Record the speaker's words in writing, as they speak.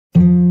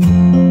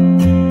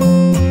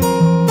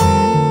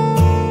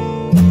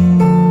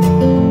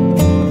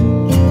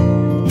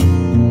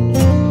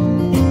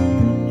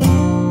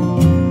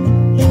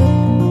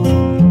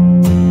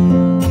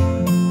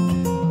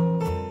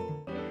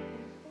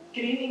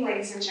evening,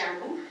 ladies and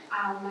gentlemen.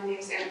 My name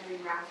is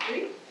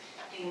Remarkably,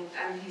 and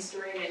I'm the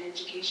Historian and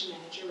Education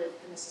Manager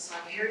with the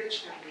Mississauga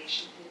Heritage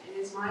Foundation. And it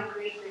is my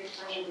great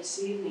pleasure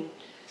this evening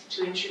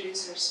to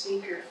introduce our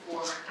speaker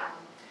for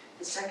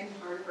the second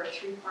part of our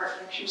three-part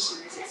lecture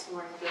series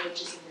exploring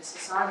villages of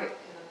Mississauga in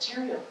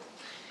Ontario.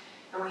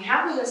 And we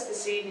have with us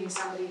this evening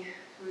somebody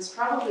who is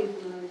probably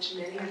familiar to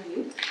many of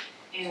you,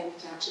 and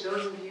to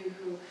those of you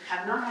who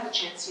have not had a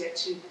chance yet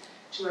to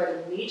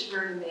either meet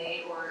Verna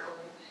Mae or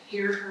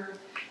hear her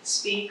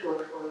speak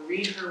or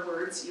read her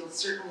words, you'll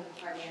certainly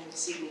by the end of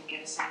this evening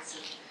get a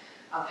sense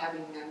of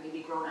having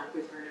maybe grown up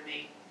with Verna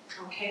Mae.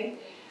 Okay?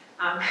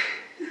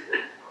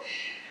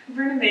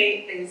 Verna Mae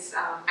is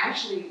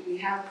actually,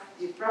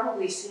 you've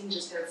probably seen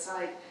just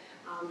outside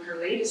her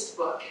latest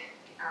book,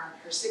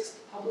 her sixth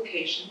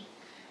publication,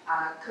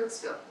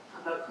 Cooksville,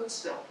 about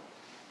Cooksville.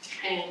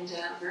 And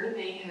Verna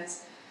Mae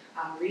has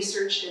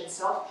researched and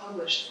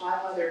self-published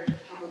 5 other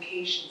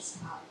publications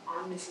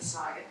on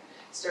Mississauga,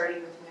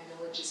 starting with my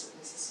Villages of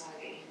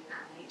Mississauga in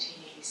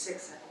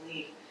 1986, I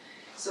believe.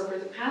 So for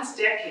the past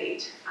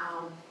decade,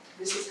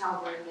 this is how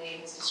Verna Mae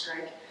has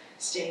described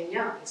staying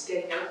young. It's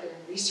getting out there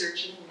and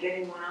researching and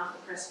getting one off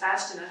the press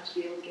fast enough to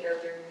be able to get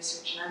out there and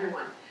research another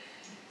one.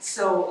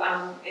 So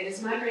it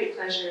is my great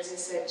pleasure, as I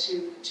said,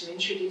 to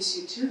introduce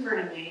you to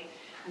Verna Mae.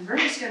 And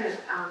Verna's going to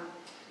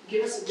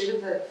give us a bit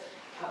of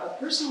a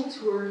personal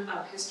tour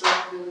of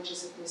historic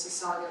villages of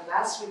Mississauga.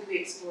 Last week we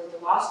explored the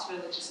lost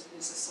villages of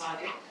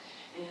Mississauga.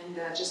 And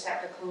just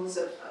at the close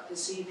of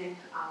this evening,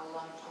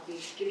 I'll be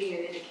giving you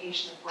an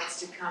indication of what's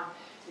to come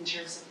in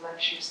terms of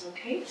lectures,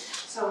 okay?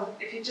 So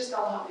if you just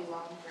all help me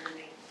welcome Verna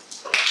Mae.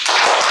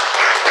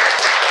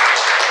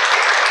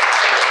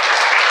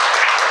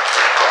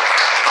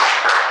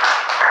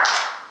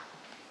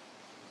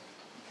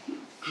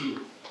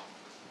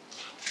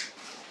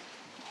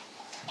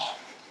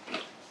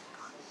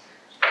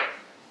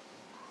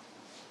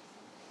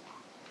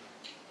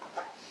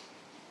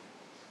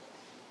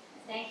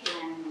 Thank you,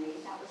 Anne-Marie.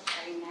 That was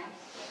very nice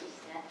what you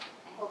said.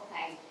 I hope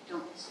I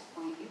don't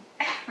disappoint you.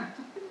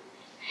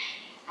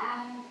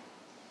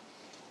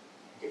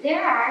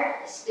 There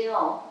are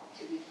still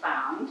to be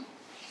found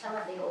some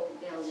of the old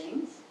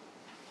buildings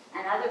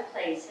and other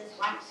places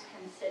once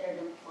considered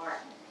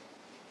important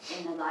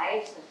in the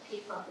lives of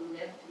people who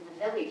lived in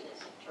the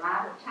villages of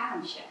Toronto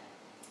Township,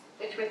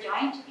 which were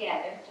joined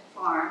together to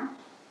form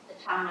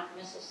the town of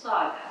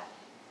Mississauga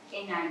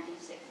in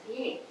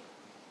 1968.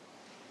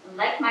 And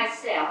like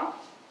myself,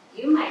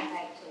 you might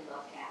like to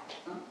look at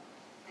them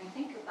and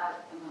think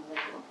about them a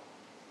little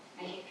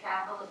as you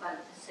travel about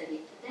the city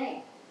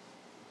today.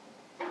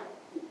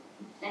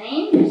 The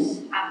names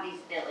of these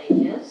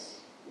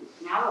villages,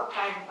 now a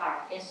part of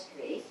our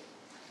history,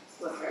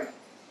 were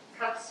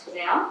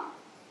Cooksville,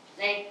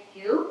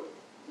 Lakeview,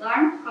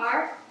 Lorne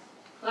Park,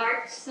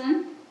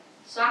 Clarkson,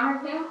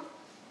 Somerville,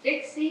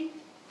 Dixie,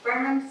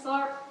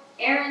 Burnhamthorpe,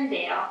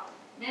 Erindale,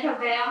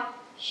 Meadowvale,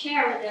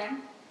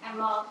 Sheridan, and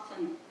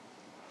Malton.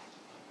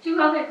 2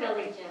 other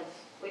villages,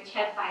 which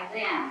had by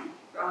then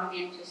grown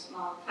into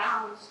small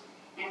towns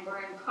and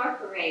were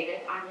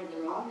incorporated under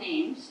their own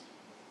names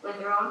with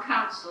their own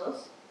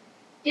councils,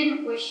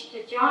 didn't wish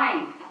to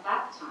join at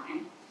that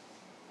time,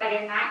 but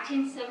in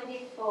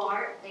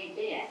 1974 they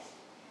did,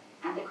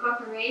 and the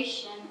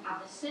corporation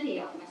of the city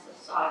of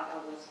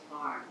Mississauga was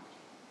formed.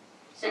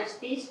 Since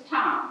these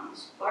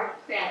towns, Fort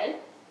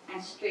Credit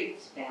and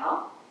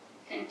Streetsville,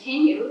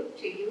 continue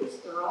to use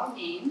their own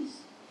names,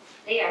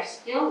 they are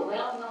still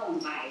well known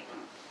by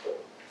them.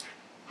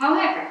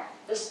 However,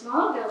 the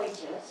small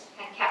villages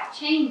had kept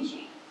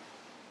changing,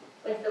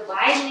 with the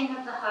widening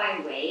of the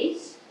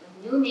highways,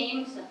 with new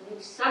names of new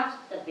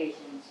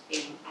subdivisions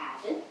being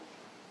added,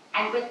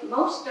 and with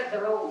most of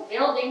their old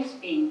buildings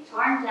being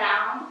torn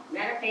down,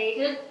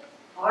 renovated,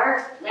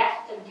 or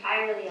left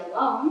entirely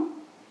alone.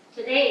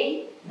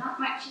 Today, not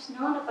much is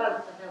known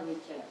about the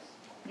villages,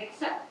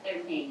 except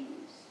their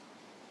names.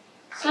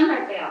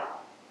 Somerville,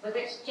 with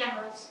its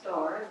general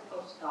store and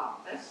post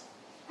office,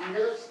 and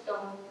little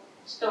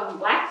stone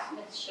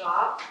blacksmith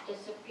shop,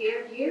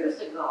 disappeared years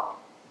ago.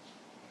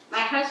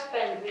 My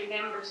husband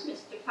remembers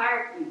Mr.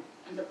 Parton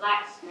and the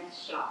blacksmith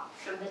shop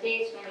from the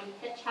days when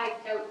he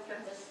hitchhiked out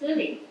from the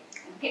city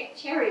and picked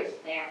cherries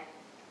there.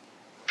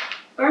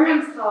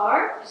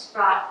 Burnhamthorpe was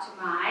brought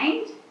to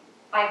mind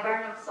by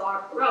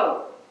Burnhamthorpe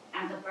Road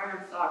and the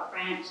Burnhamthorpe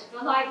branch of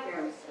the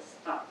library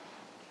system.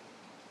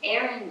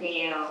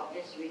 Erindale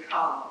is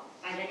recalled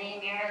by the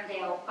name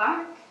Erindale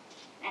Park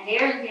and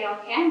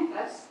Erindale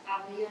campus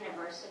of the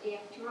University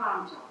of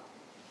Toronto.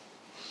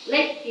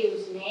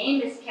 Lakeview's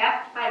name is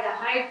kept by the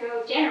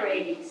hydro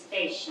generating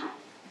station,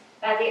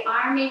 by the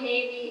Army,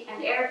 Navy,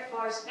 and Air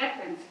Force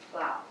Veterans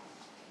Club,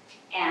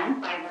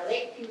 and by the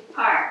Lakeview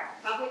Park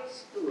Public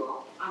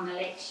School on the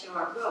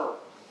Lakeshore Road.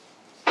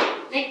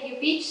 Lakeview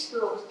Beach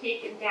School was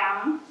taken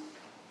down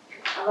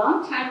a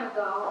long time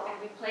ago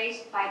and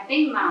replaced by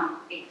Big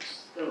Mount Beach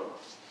School.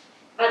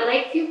 But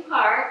Lakeview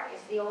Park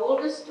is the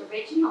oldest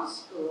original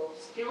school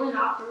still in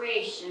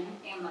operation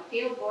in the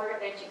Field Board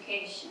of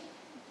Education.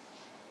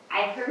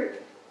 I've heard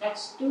that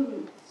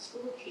school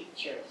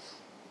teachers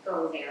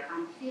go there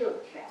on field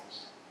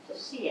trips to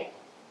see it.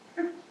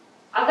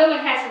 Although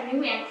it has a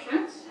new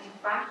entrance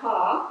and front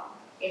hall,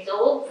 its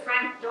old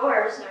front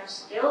doors are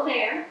still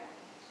there.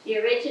 The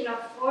original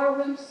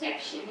 4-room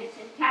section is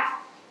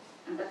intact,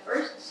 and the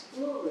first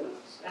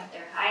schoolrooms with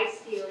their high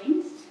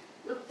ceilings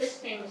look the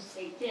same as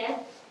they did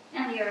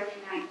in the early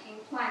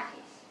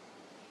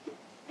 1920s.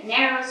 A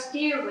narrow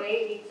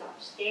stairway leads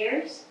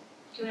upstairs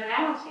to an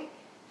attic,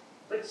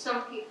 which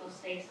some people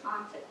say is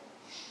haunted.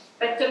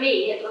 But to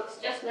me, it looks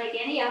just like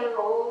any other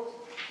old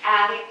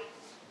attic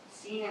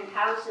seen in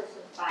houses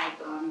of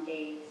bygone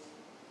days.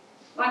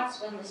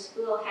 Once when the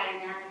school had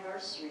an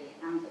anniversary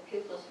and the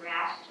pupils were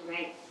asked to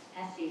write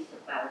essays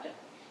about it,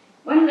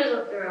 one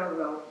little girl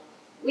wrote,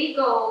 "We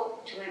go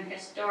to an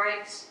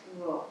historic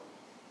school,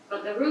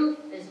 but the roof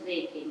is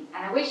leaking,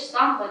 and I wish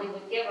somebody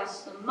would give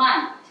us some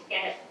money to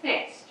get it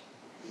fixed."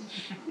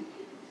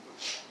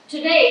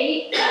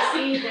 Today, you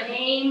see the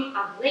name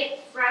of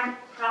Lakefront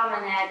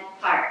Promenade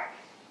Park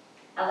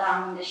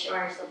along the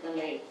shores of the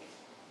lake.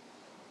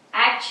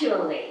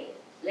 Actually,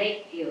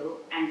 Lakeview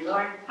and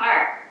Lorne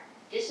Park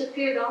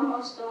disappeared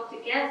almost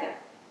altogether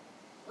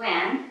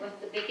when, with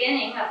the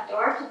beginning of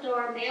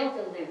door-to-door mail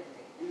delivery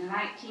in the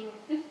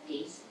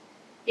 1950s,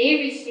 they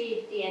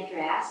received the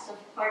address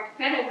of Port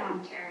Credit,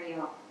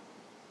 Ontario.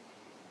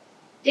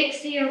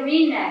 Dixie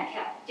Arena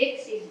kept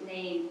Dixie's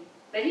name,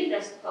 but it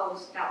has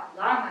closed up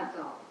long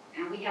ago,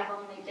 and we have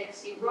only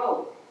Dixie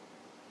Road.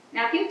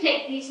 Now, if you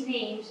take these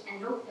names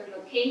and note their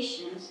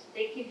locations,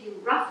 they give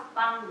you rough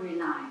boundary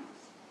lines.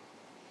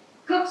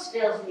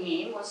 Cooksville's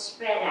name was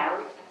spread out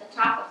at the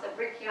top of the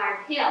Brickyard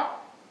Hill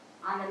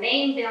on the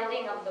main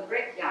building of the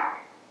brickyard.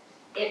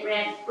 It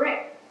read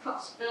Brick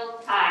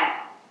Cooksville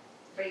Tile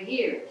for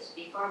years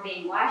before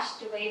being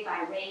washed away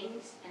by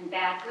rains and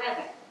bad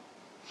weather.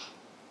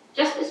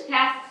 Just this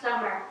past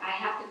summer, I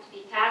happened to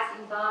be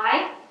passing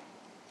by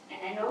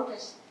and I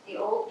noticed the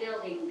old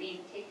building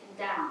being taken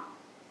down.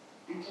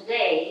 And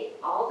today,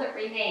 all that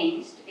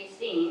remains to be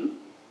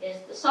seen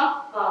is the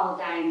softball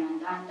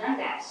diamond on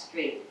Dundas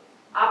Street,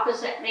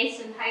 opposite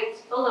Mason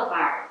Heights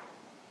Boulevard,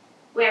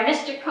 where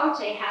Mr.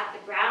 Cote had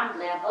the ground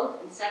leveled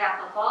and set up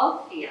a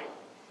ball field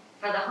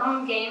for the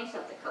home games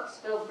of the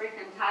Cooksville Brick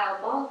and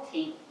Tile ball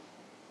team.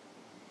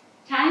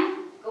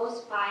 Time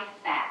goes by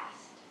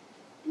fast,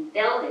 and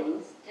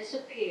buildings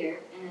disappear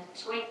in a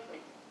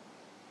twinkling.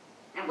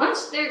 And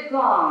once they're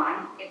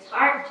gone, it's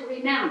hard to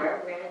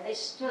remember where they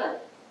stood.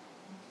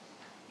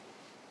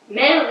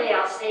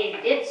 Meadowvale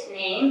saved its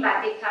name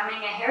by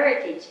becoming a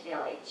heritage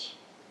village,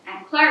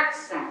 and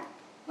Clarkson,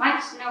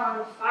 once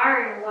known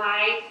far and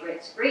wide for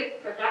its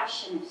great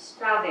production of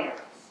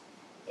strawberries,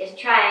 is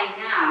trying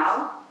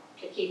now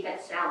to keep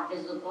itself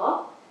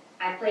visible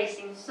by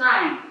placing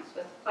signs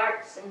with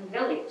Clarkson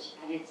Village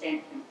at its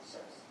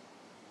entrances.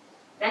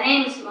 The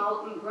names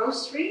Malton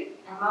Grocery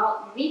and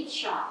Malton Meat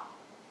Shop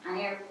on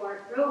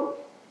Airport Road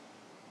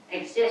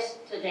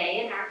exist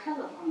today in our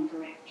telephone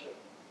directory.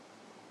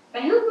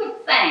 But who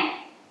would think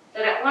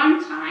that at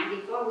one time,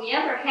 before we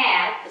ever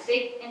had the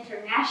big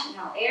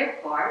international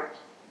airport,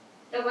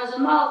 there was a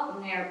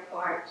Malton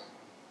Airport.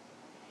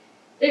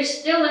 There's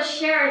still a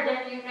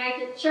Sheridan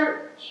United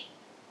Church,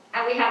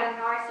 and we have a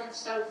North and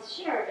South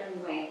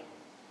Sheridan Way.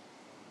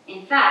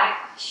 In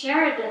fact,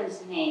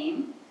 Sheridan's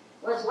name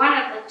was one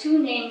of the 2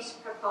 names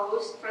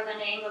proposed for the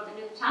name of the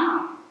new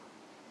town,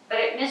 but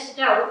it missed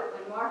out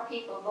when more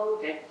people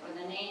voted for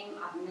the name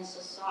of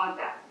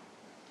Mississauga.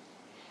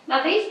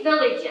 Now, these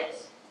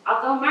villages,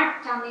 although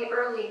marked on the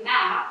early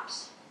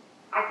maps,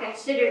 are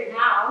considered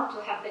now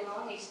to have been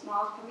only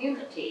small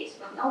communities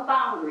with no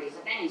boundaries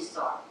of any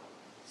sort,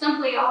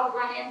 simply all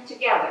run in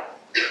together.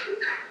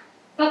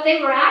 But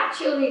they were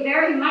actually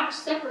very much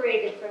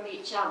separated from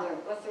each other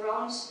with their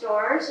own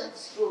stores and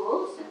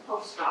schools and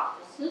post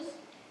offices,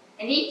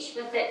 and each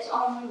with its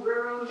own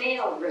rural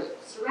mail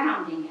route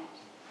surrounding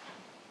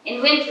it.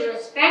 In winter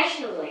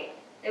especially,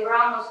 they were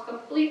almost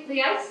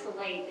completely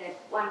isolated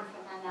one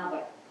from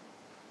another.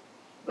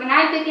 When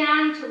I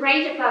began to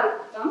write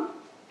about them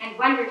and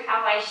wondered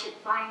how I should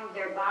find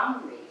their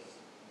boundaries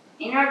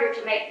in order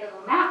to make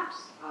little maps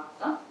of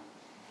them,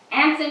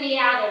 Anthony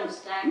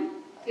Adamson,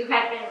 who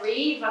had been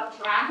Reeve of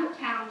Toronto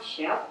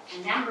Township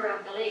and member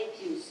of the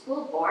Lakeview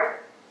School Board,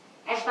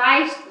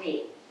 advised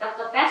me that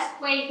the best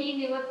way he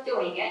knew of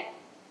doing it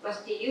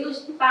was to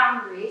use the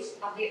boundaries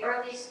of the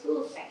early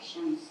school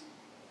sections.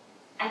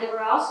 And there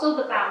were also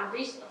the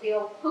boundaries of the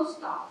old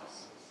post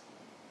offices.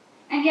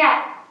 And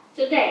yet,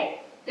 today,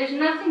 there's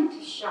nothing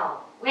to show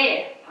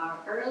where our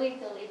early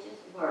villages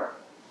were.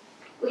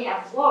 We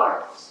have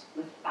wards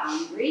with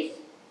boundaries,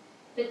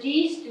 but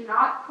these do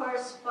not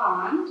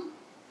correspond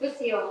with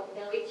the old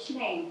village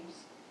names.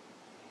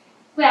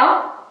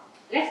 Well,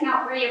 let's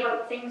not worry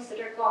about things that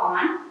are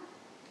gone.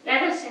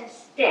 Let us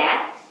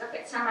instead look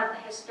at some of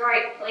the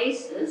historic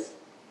places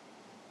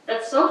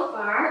that so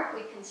far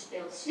we can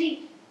still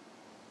see.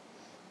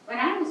 When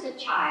I was a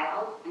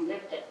child and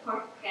lived at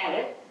Port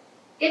Credit,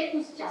 it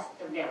was just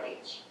a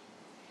village.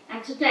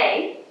 And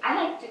today,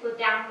 I like to go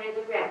down near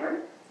the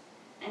river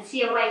and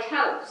see a white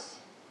house,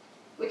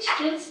 which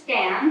still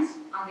stands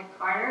on the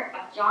corner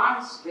of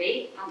John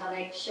Street on the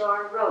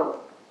Lakeshore Road.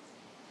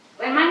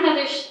 When my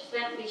mother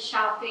sent me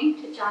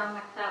shopping to John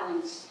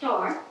McClellan's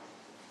store,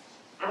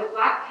 I would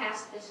walk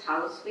past this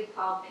house we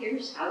called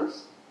Pierre's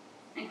house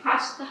and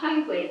cross the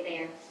highway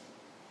there.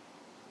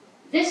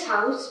 This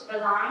house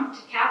belonged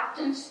to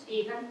Captain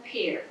Stephen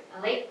Pierre,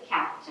 a late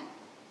captain,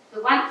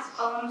 who once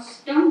owned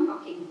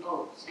stone-hooking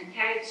boats and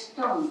carried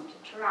stone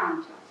to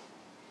Toronto.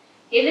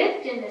 He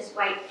lived in this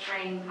white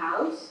frame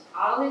house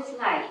all his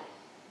life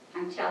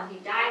until he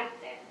died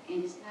there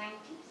in his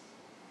 90s.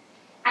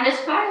 And as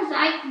far as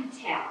I can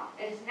tell,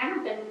 it has never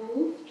been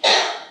moved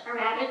or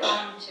added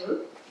on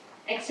to,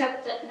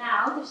 except that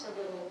now there's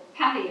a little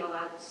patio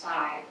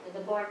outside with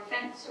a board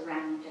fence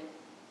around it.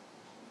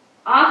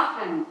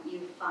 Often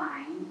you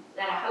find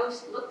that a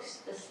house looks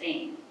the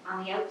same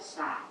on the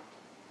outside,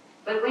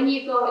 but when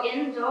you go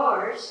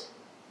indoors,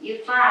 you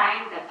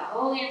find that the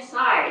whole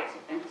insides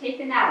have been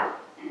taken out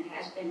and it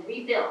has been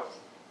rebuilt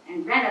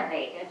and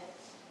renovated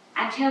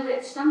until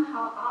it's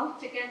somehow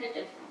altogether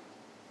different.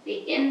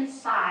 The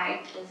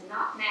inside does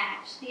not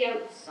match the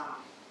outside.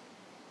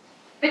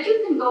 But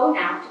you can go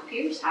now to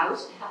Pierre's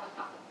house to have a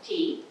cup of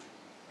tea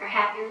or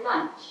have your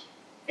lunch.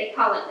 They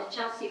call it the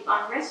Chelsea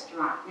Fun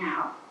Restaurant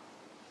now,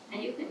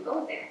 and you can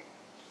go there.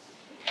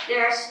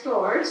 There are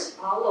stores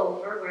all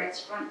over where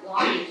its front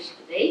lawn used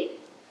to be,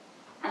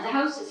 and the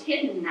house is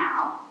hidden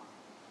now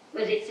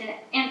with its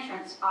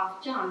entrance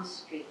off John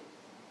Street.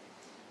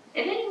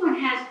 If anyone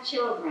has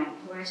children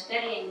who are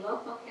studying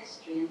local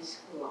history in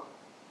school,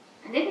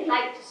 and they would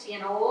like to see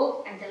an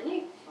old and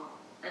delightful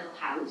little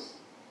house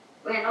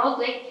where an old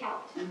late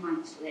captain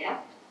once lived,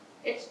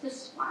 it's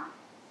this one.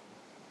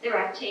 There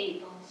are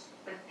tables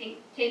with pink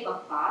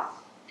tablecloths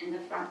in the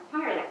front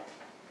parlor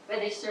where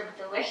they serve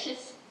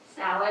delicious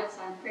salads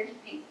on pretty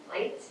pink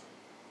plates.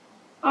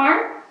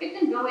 Or you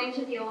can go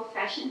into the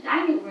old-fashioned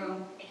dining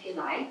room if you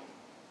like.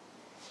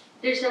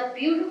 There's a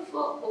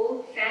beautiful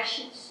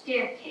old-fashioned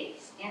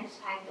staircase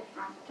inside the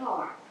front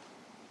door.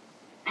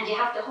 And you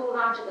have to hold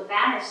on to the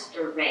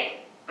banister rail,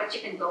 but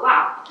you can go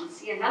up and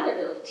see another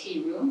little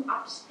tea room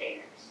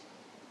upstairs.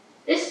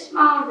 This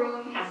small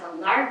room has a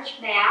large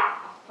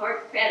map of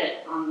Port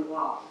Credit on the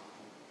wall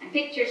and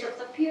pictures of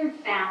the Pierre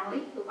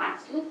family who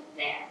once lived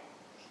there.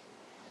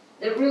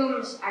 The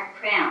rooms are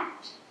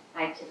cramped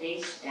by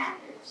today's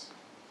standards,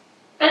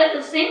 but at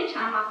the same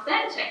time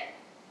authentic,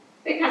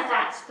 because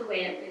that's the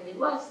way it really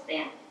was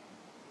then.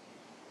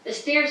 The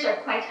stairs are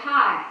quite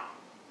high,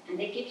 and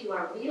they give you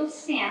a real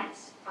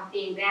sense of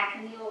being back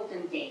in the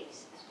olden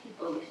days, as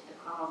people used to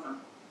call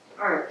them,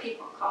 or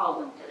people call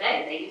them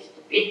today, they used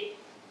to be.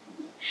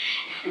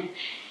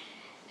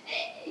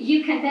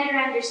 You can better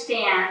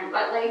understand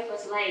what life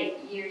was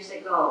like years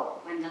ago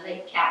when the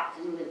late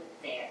captain lived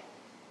there.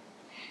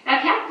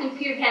 Now, Captain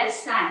Pierre had a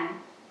son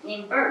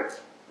named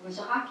Bert, who was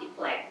a hockey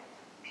player.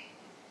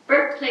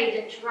 Bert played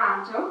in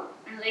Toronto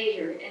and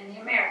later in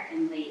the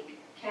American League,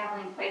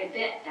 traveling quite a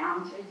bit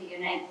down through the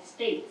United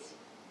States.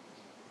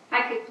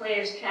 Hockey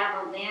players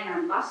traveled then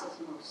on buses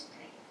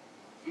mostly,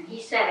 and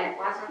he said it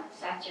wasn't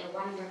such a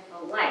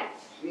wonderful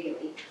life,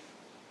 really.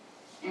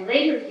 In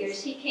later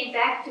years, he came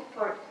back to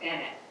Port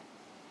Credit,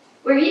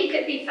 where he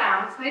could be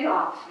found quite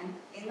often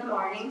in the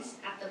mornings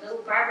at the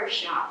little barber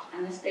shop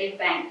on the State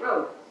Bank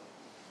Road.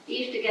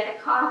 He used to get a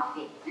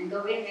coffee and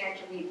go in there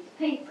to read the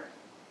paper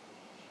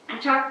and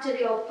talk to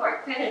the old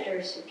Port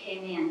Creditors who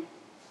came in.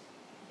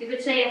 He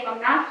would say, "If I'm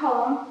not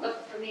home,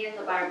 look for me in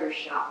the barber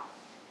shop."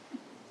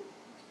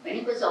 When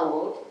he was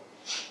old,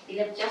 he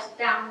lived just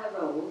down the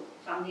road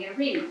from the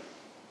arena,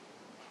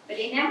 but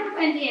he never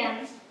went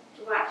in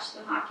to watch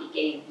the hockey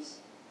games.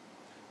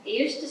 He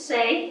used to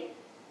say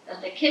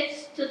that the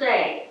kids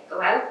today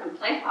go out and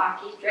play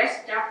hockey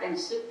dressed up in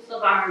suits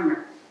of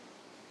armor.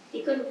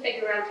 He couldn't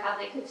figure out how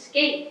they could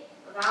skate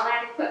with all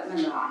that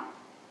equipment on.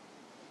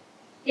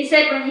 He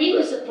said when he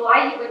was a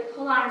boy, he would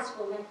pull on his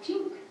woolen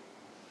toque,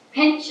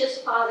 pinch his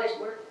father's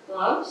work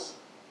gloves,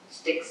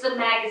 stick some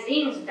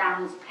magazines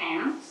down his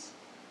pants,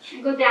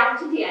 and go down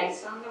to the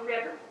ice on the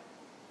river.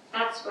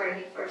 That's where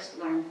he first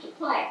learned to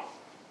play.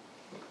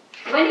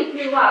 When he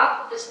grew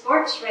up, the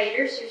sports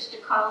writers used to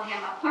call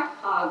him a puck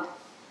hog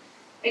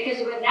because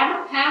he would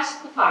never pass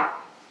the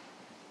puck.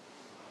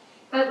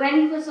 But when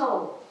he was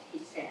old, he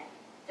said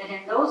that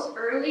in those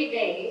early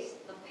days,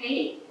 the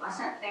pay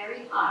wasn't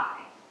very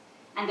high.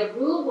 And the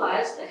rule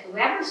was that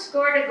whoever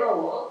scored a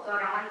goal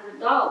got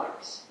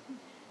 $100.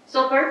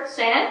 So Bert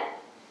said,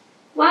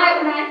 "Why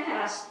would I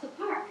pass the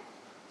puck?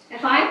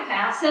 If I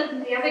pass it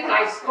and the other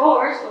guy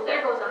scores, well,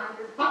 there goes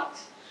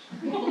 $100.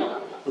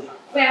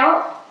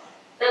 Well,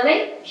 the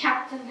late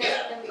captain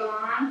has been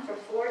gone for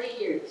 40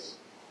 years,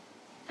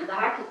 and the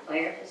hockey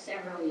player for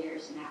several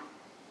years now.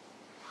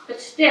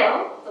 But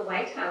still, the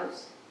White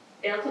House,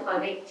 built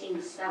about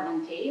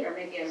 1870, or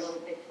maybe a little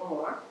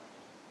before,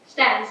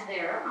 stands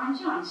there on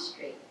John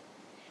Street.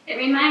 It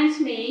reminds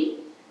me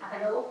of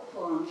an old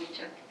poem we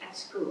took at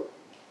school.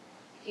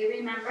 Do you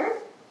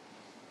remember?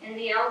 In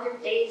the elder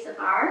days of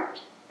art,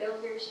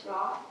 builders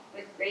wrought,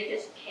 with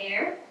greatest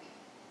care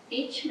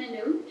each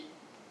minute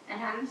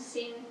and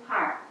unseen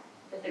part,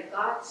 for the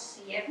gods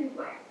see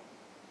everywhere.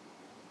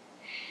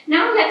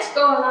 Now let's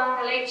go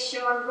along the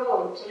Lakeshore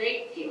Road to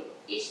Lakeview,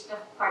 east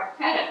of Port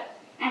Credit,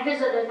 and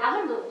visit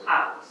another little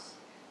house,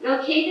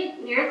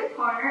 located near the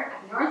corner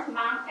of North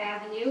Mount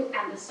Avenue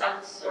and the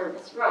South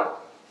Service Road.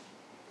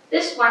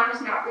 This one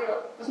was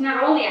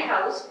not only a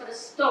house, but a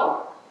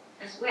store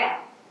as well,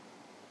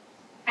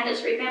 and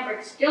is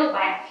remembered still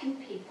by a few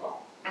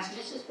people as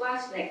Mrs.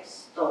 Waslake's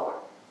store.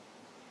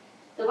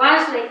 The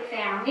Waslake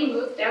family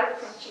moved out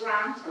from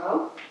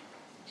Toronto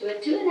to a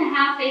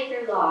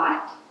 2.5-acre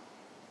lot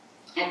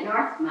at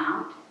North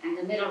Mount and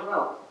the Middle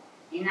Road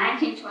in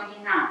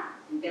 1929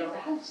 and built a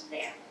house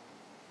there.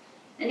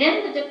 And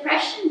in the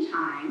Depression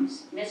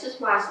times, Mrs.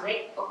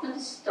 Waslake opened a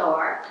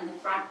store in the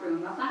front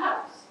room of the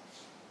house.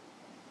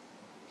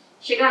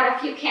 She got a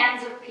few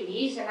cans of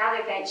peas and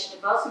other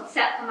vegetables and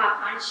set them up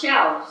on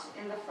shelves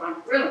in the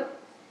front room.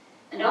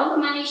 And all the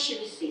money she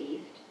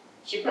received,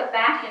 she put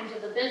back into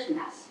the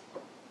business.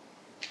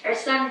 Her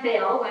son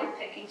Bill went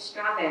picking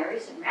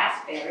strawberries and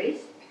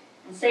raspberries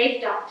and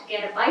saved up to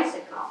get a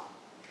bicycle.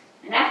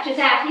 And after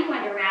that, he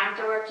went around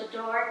door to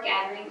door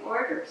gathering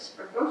orders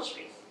for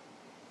groceries.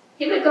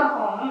 He would go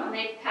home and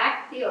they'd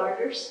pack the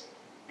orders,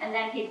 and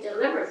then he'd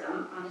deliver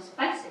them on his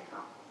bicycle.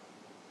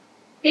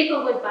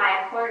 People would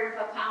buy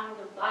 1/4 pound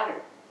of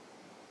butter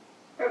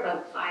for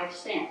about 5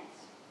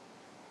 cents,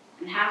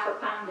 and 1/2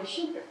 pound of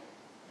sugar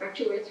for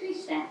 2 or 3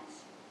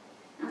 cents.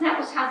 And that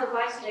was how the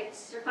Waslakes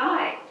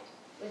survived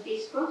with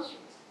these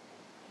groceries.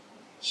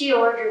 She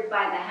ordered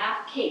by the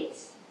half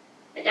case,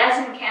 a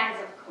dozen cans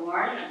of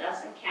corn, a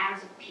dozen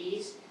cans of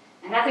peas,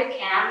 and other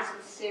cans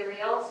of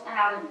cereals and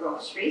other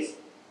groceries,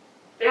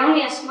 but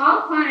only a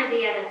small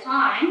quantity at a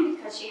time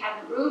because she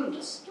hadn't room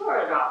to store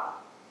it all.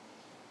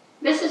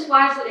 Mrs.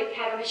 Waslake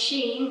had a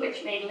machine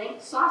which made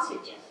linked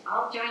sausages,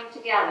 all joined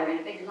together in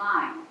a big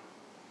line.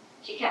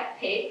 She kept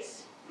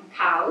pigs and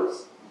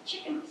cows and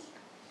chickens,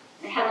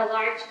 and had a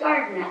large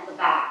garden at the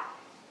back.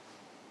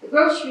 The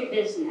grocery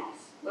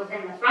business was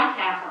in the front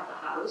half of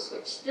the house,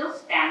 which still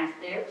stands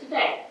there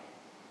today.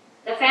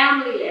 The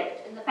family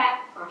lived in the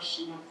back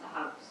portion of the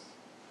house.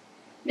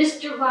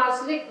 Mr.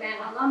 Waslake ran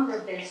a lumber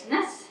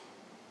business,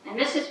 and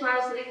Mrs.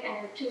 Waslake and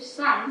her 2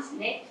 sons,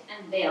 Nick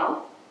and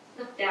Bill,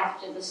 looked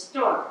after the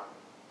store.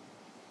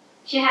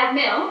 She had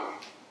milk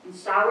and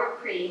sour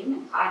cream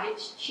and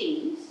cottage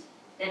cheese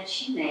that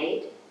she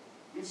made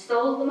and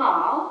sold them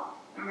all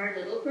from her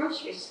little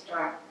grocery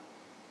store.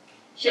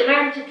 She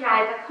learned to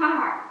drive a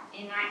car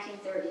in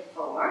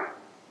 1934,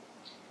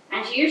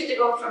 and she used to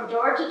go from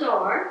door to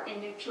door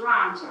in New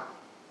Toronto,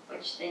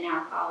 which they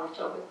now call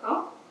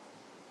Etobicoke,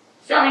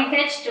 selling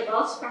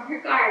vegetables from her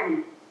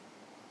garden.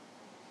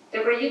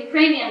 There were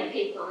Ukrainian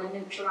people in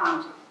New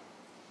Toronto,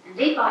 and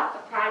they bought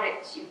the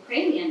products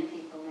Ukrainian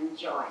people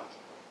enjoyed.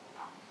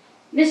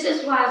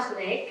 Mrs.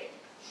 Waslake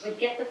would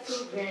get the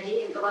food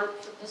ready and go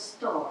out for the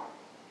store,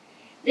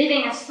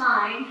 leaving a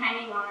sign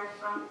hanging on her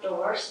front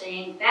door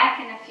saying, "Back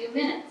in a few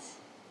minutes,"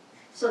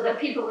 so that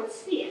people would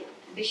see it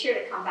and be sure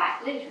to come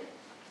back later.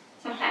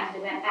 Sometimes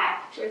they went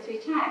back 2 or 3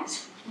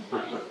 times.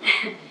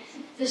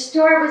 The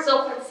store was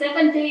open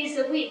 7 days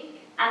a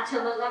week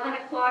until 11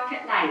 o'clock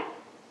at night.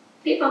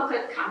 People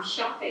could come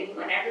shopping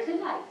whenever they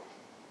liked.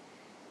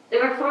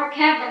 There were 4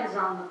 cabins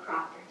on the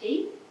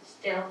property,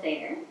 still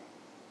there,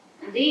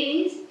 and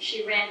these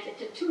she rented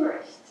to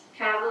tourists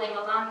traveling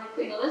along the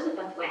Queen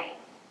Elizabeth Way.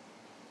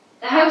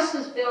 The house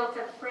was built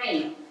of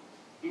frame,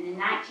 and in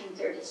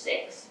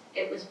 1936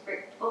 it was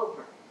bricked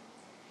over.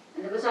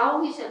 And there was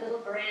always a little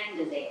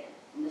veranda there,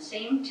 and the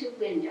same 2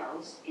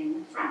 windows in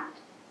the front.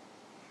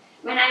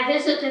 When I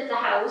visited the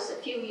house a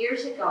few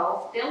years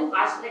ago, Bill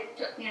Waslake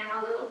took me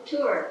on a little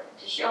tour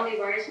to show me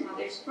where his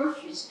mother's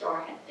grocery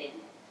store had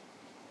been.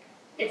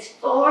 Its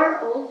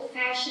 4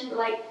 old-fashioned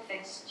light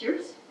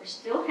fixtures were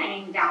still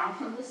hanging down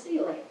from the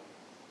ceiling.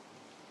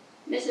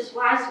 Mrs.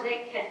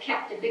 Waslake had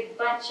kept a big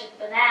bunch of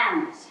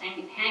bananas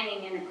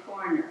hanging in a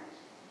corner,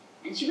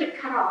 and she would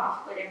cut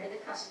off whatever the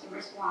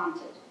customers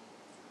wanted.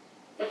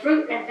 The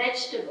fruit and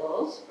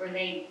vegetables were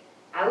laid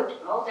out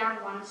all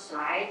down one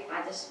side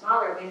by the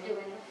smaller window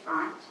in the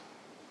front,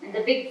 and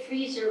the big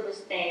freezer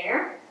was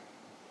there,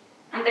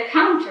 and the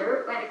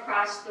counter went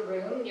across the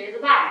room near the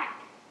back.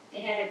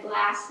 It had a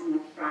glass in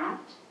the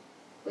front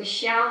with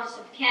shelves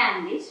of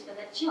candies for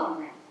the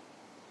children.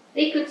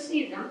 They could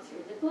see them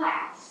through the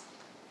glass.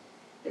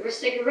 There were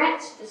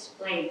cigarettes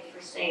displayed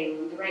for sale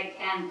in the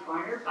right-hand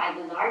corner by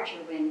the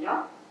larger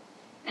window,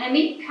 and a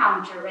meat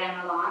counter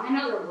ran along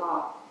another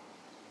wall.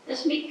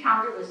 This meat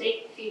counter was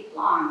 8 feet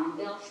long, and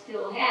Bill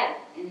still had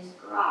it in his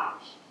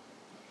garage.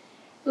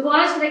 The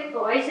Waslake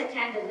boys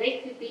attended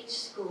Lakeview Beach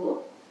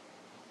School,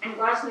 and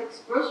Waslake's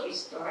grocery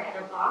store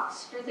had a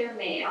box for their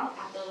mail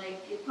at the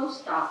Lakeview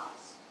post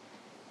office.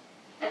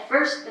 At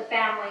first, the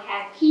family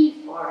had a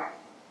key for it,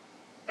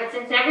 but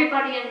since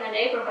everybody in the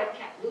neighborhood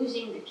kept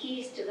losing the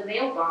keys to the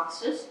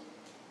mailboxes,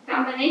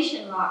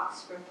 combination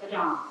locks were put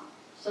on,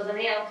 so the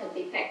mail could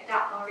be picked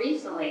up more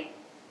easily.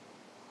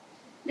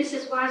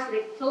 Mrs.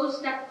 Wasley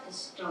closed up the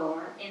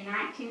store in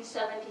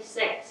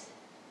 1976.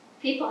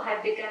 People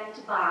had begun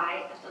to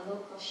buy at the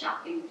local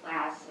shopping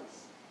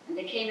plazas, and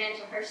they came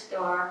into her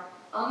store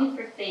only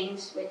for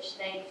things which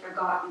they'd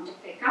forgotten to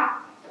pick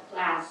up at the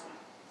plaza.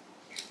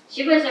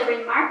 She was a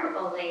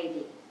remarkable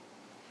lady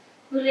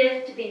who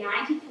lived to be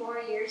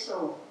 94 years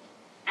old,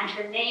 and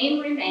her name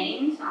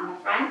remains on the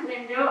front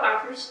window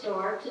of her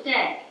store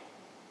today,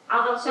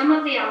 although some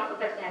of the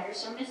alphabet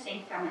letters are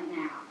missing from it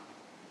now.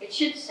 It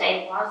should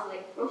say Wasley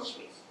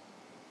Groceries.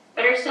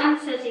 But her son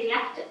says he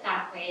left it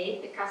that way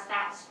because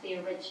that's the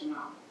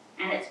original,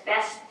 and it's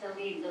best to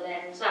leave the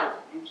letters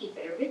out and keep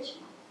it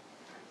original.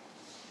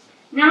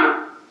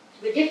 Now,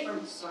 to a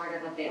different sort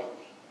of a building,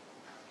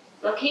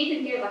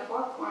 located near the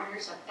four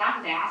corners of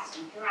Dundas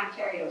and Pure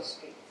Ontario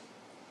Streets.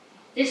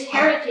 This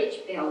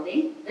heritage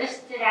building,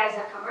 listed as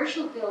a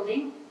commercial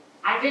building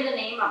under the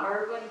name of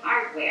Irwin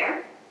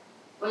Hardware,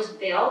 was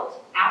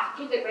built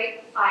after the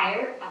Great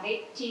Fire of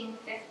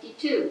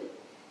 1852,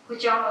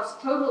 which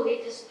almost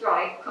totally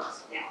destroyed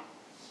Cooksville.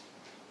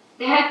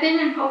 There had been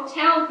an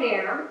hotel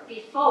there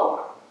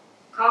before,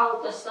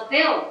 called the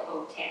Seville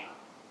Hotel,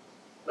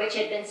 which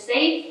had been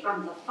saved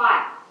from the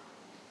fire,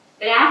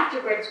 but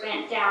afterwards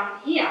went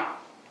downhill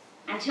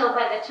until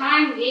by the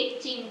time the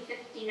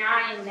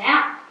 1859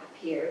 map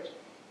appeared,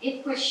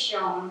 it was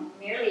shown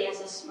merely as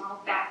a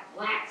small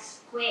black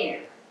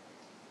square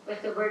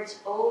with the words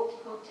Old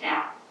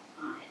Hotel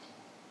on it.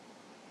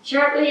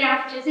 Shortly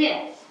after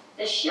this,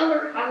 the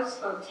Schiller House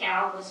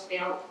Hotel was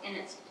built in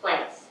its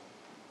place.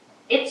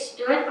 It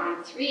stood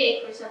on 3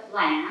 acres of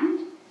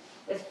land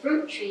with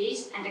fruit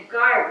trees and a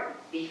garden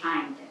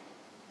behind it,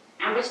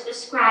 and was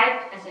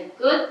described as a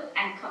good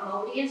and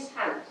commodious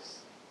house,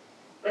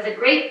 with a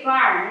great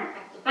barn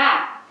at the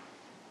back,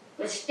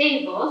 with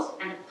stables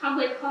and a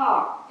public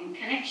hall in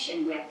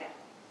connection with it.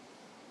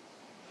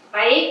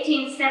 By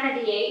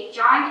 1878,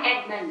 John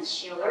Edmund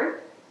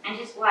Schiller and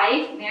his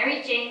wife,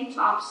 Mary Jane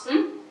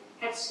Thompson,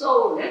 had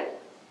sold it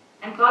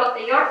and bought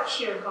the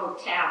Yorkshire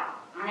Hotel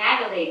on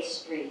Adelaide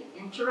Street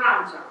in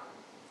Toronto.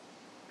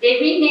 They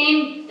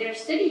renamed their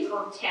city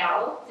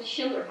hotel the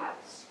Schiller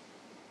House.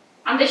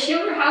 And the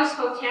Schiller House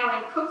Hotel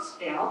in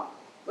Cooksville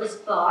was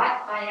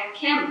bought by a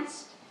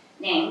chemist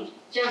named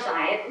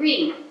Josiah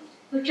Green,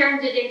 who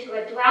turned it into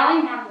a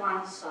dwelling on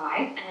one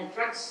side and a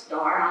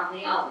drugstore on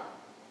the other.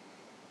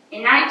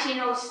 In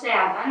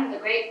 1907, the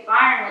great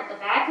barn at the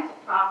back of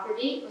the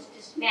property was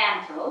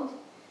dismantled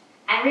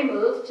and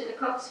removed to the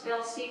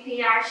Cooksville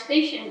CPR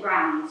station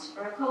grounds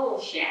for a coal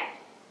shed.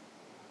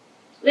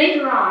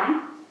 Later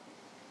on,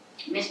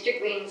 Mr.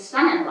 Green's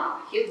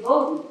son-in-law, Hugh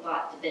Bowden,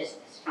 bought the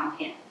business from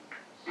him.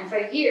 And for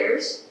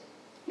years,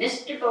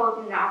 Mr.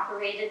 Bowden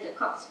operated the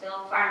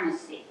Cooksville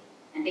pharmacy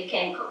and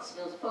became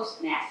Cooksville's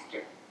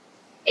postmaster.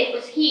 It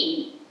was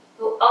he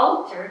who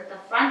altered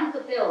the front of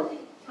the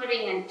building,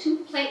 putting in 2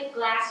 plate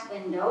glass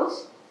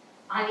windows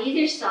on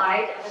either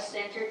side of a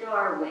center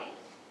doorway,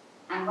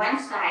 on one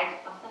side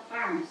of the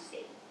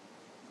pharmacy.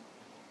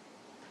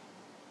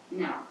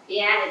 No,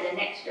 he added an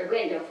extra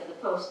window for the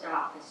post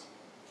office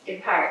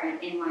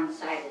department in one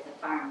side of the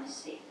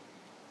pharmacy.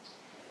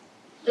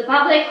 The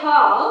public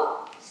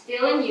hall,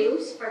 still in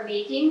use for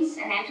meetings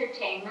and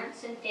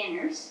entertainments and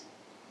dinners,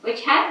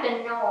 which had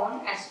been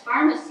known as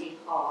Pharmacy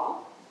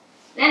Hall,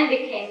 then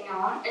became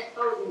known as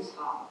Bowden's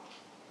Hall.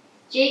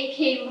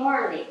 J.K.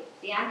 Morley,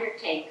 the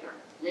undertaker,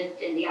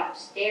 lived in the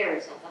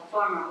upstairs of the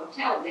former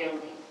hotel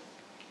building,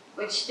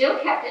 which still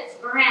kept its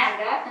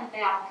veranda and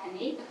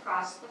balcony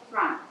across the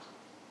front.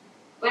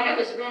 When it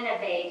was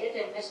renovated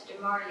in Mr.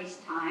 Morley's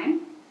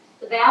time,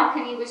 the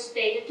balcony was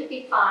stated to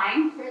be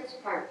fine for its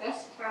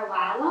purpose for a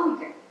while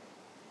longer.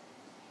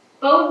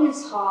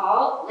 Bowden's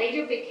Hall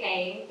later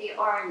became the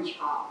Orange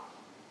Hall.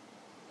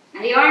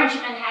 And the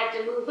Orangemen had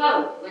to move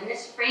out when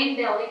this frame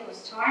building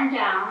was torn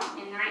down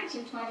in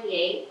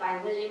 1928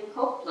 by William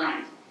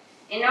Copeland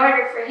in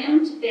order for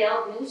him to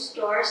build new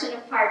stores and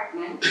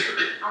apartments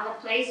on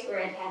the place where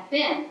it had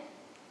been.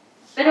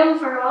 But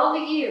over all the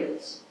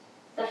years,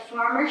 the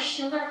former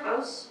Schiller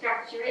House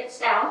structure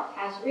itself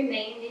has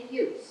remained in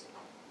use.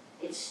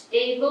 Its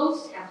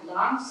stables have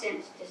long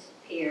since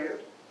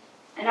disappeared,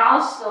 and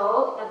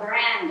also the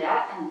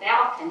veranda and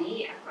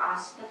balcony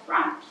across the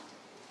front.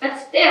 But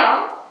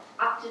still,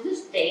 up to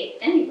this date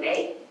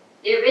anyway,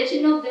 the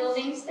original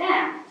building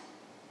stands.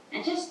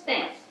 And just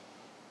think,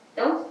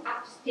 those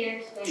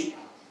upstairs windows,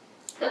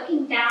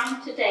 looking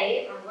down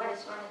today on what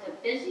is one of the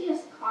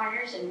busiest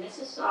corners in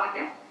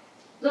Mississauga,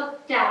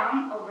 look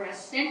down over a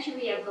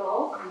century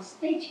ago on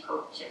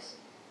stagecoaches,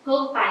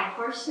 pulled by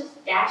horses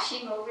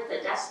dashing over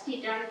the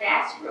dusty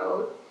Dundas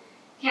Road,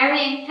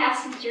 carrying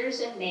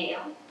passengers and mail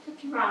to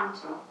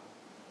Toronto.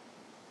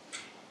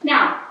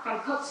 Now, from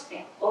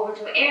Cooksville over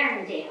to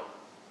Erindale.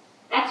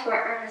 That's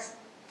where Ernest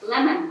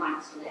Lemon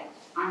once lived,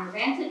 on a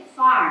rented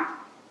farm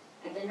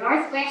at the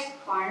northwest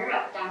corner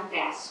of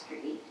Dundas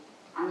Street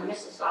on the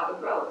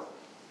Mississauga Road,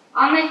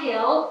 on a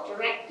hill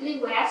directly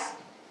west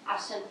of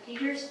St.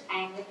 Peter's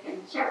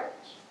Anglican Church.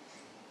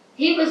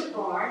 He was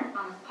born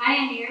on a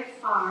pioneer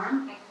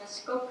farm at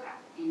Muskoka,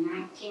 in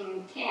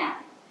 1910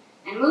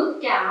 and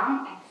moved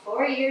down at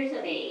 4 years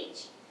of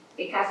age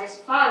because his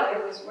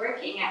father was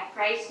working at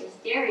Price's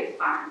dairy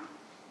farm.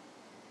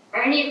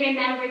 Ernie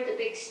remembered the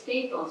big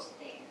stables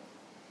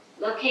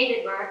there,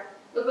 located where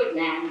the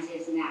Woodlands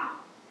is now.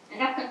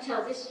 And up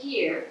until this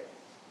year,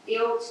 the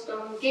old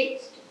stone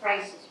gates to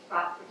Price's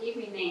property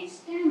remain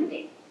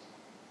standing.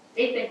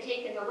 They've been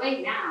taken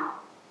away now,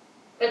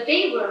 but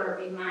they were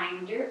a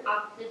reminder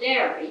of the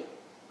dairy,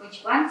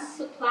 which once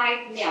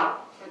supplied milk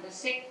for the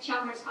sick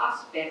Chalmers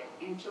Hospital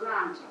in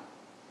Toronto.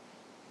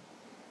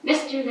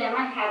 Mr.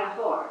 Lemon had a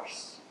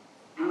horse,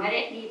 and when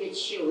it needed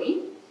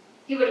shoeing,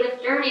 he would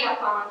lift Ernie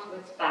up onto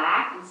its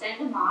back and send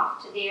him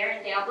off to the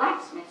Erindale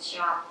blacksmith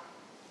shop.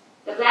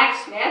 The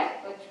blacksmith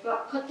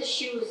would put the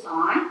shoes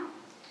on,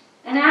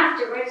 and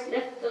afterwards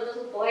lift the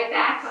little boy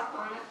back up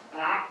on its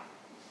back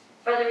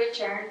for the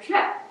return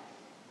trip.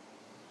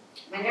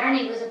 When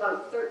Ernie was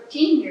about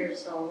 13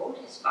 years old,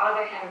 his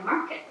father had a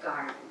market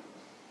garden,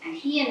 and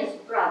he and his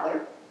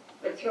brother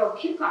would throw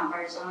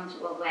cucumbers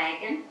onto a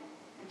wagon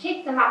and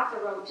take them up the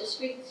road to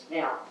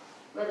Cooksville,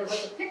 where there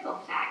was a pickle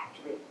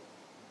factory.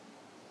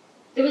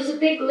 There was a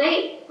big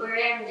lake where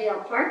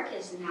Lorne Park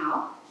is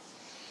now.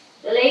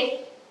 The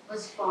lake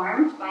was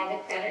formed by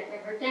the Credit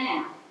River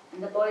Dam,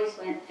 and the boys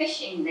went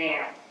fishing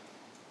there.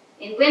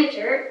 In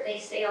winter, they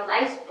sailed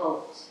ice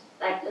boats,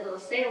 like little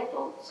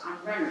sailboats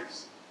on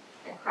runners,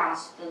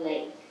 across the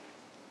lake,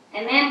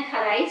 and then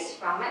cut ice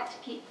from it to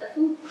keep the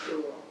food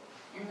cool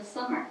in the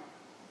summer.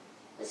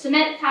 The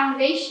cement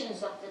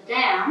foundations of the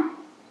dam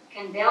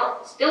can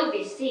still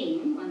be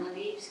seen when the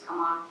leaves come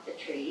off the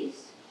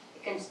trees.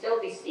 It can still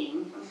be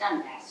seen from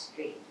Dundas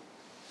Street.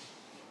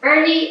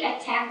 Ernie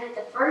attended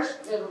the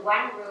first little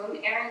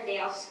one-room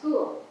Erindale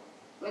school,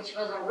 which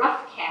was a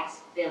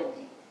rough-cast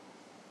building.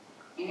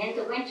 And in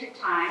the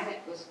winter-time,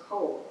 it was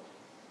cold,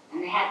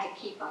 and they had to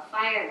keep a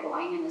fire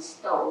going in a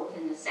stove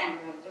in the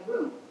center of the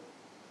room.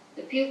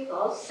 The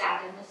pupils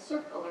sat in a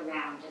circle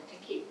around it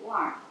to keep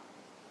warm.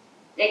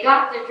 They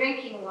got their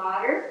drinking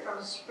water from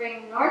a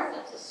spring north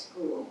of the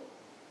school,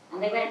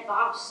 and they went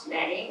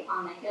bobsledding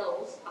on the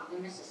hills of the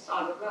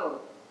Mississauga Road.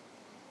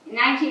 In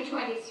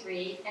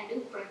 1923, a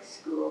new brick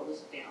school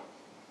was built,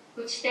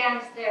 which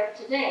stands there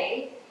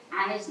today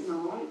and is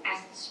known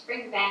as the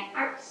Springbank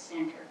Arts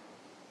Center.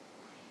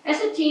 As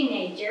a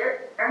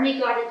teenager, Ernie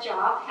got a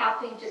job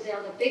helping to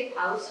build a big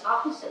house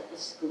opposite the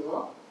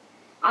school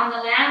on the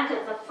land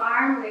of the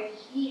farm where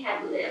he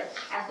had lived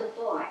as a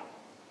boy.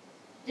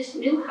 This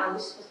new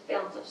house was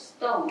built of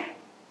stone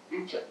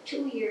and took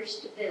 2 years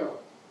to build.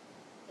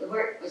 The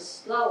work was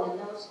slow in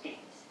those days,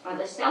 for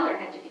the cellar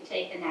had to be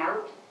taken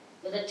out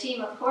with a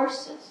team of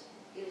horses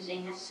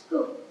using a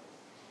scoop.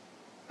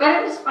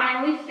 But it was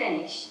finally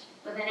finished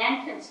with an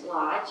entrance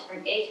lodge or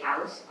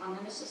gatehouse on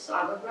the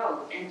Mississauga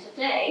Road. And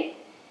today,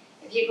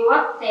 if you go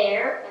up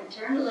there and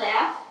turn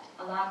left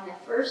along the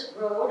first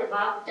road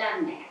above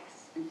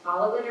Dundas and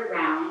follow it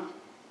around,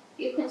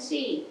 you can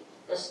see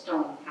the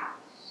stone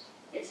house.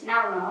 It's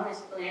now known as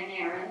Glen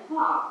Erin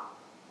Hall.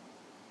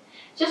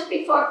 Just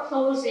before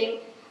closing,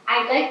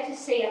 I'd like to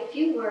say a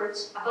few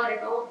words about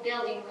an old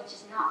building which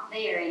is not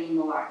there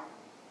anymore.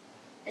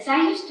 As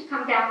I used to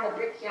come down the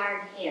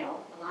Brickyard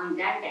Hill along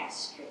Dundas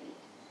Street,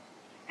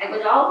 I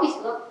would always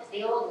look at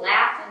the old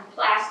lath and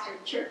plaster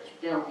church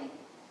building.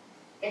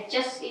 It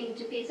just seemed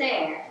to be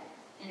there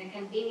in a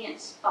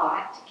convenient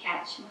spot to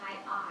catch my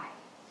eye.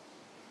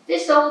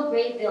 This old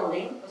gray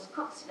building was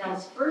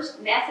Cooksville's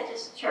first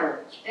Methodist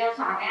church, built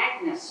on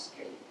Agnes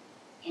Street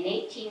in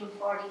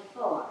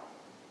 1844.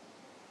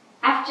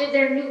 After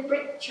their new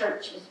brick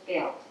church was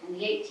built in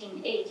the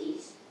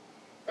 1880s,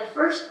 the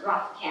first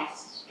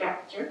rough-cast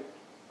structure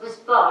was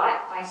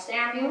bought by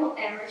Samuel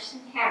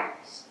Emerson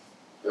Harris,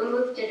 who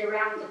moved it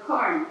around the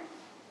corner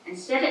and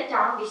set it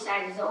down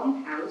beside his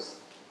own house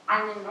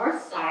on the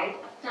north side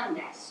of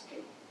Dundas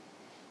Street.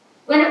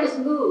 When it was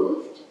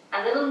moved,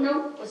 a little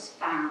note was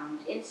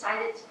found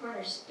inside its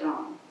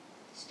cornerstone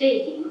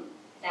stating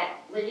that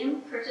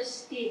William Curtis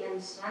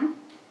Stevenson,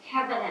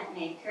 cabinet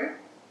maker,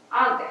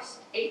 August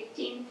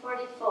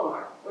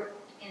 1844,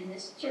 worked in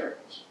this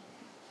church,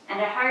 and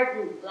a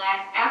hardened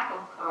black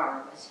apple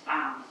car was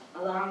found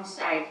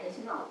alongside his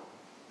note.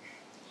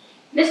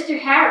 Mr.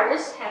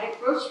 Harris had a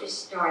grocery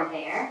store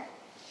there,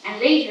 and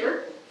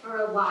later, for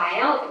a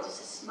while, it was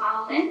a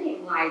small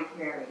lending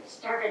library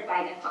started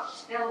by the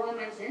Cooksville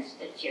Women's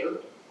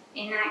Institute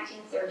in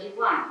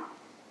 1931.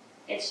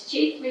 It's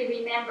chiefly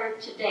remembered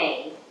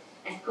today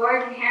as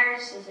Gordon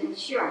Harris's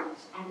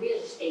insurance and real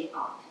estate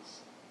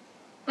office.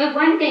 But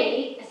one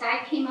day, as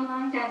I came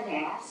along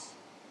Dundas,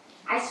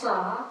 I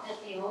saw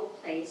that the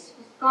old place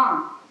was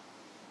gone.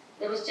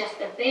 There was just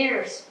a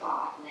bare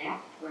spot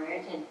left where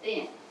it had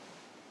been.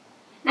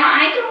 Now,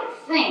 I don't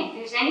think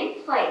there's any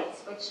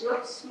place which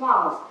looks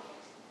smaller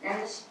than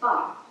the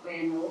spot where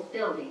an old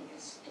building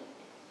has stood.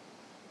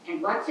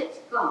 And once it's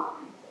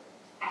gone,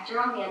 after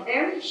only a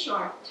very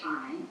short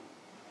time,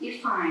 you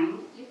find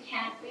you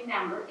can't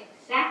remember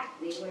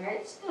exactly where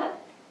it stood.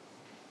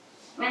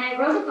 When I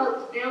wrote about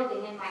the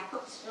building in my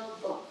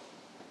Cooksville book,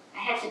 I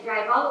had to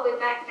drive all the way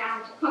back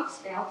down to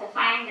Cooksville to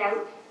find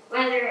out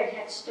whether it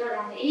had stood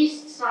on the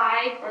east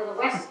side or the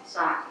west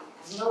side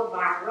of Mill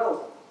Bar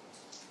Road.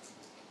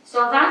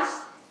 So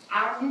thus,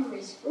 our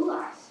memories fool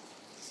us,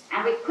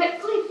 and we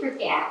quickly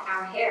forget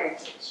our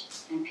heritage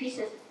and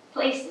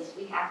places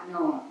we have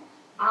known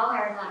all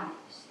our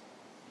lives.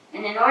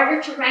 And in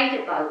order to write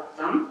about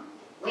them,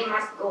 we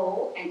must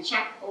go and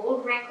check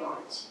old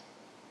records.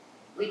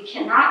 We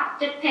cannot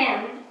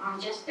depend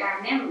on just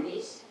our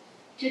memories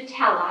to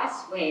tell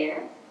us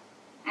where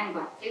and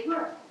what they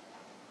were.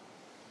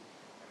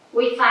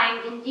 We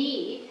find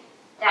indeed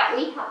that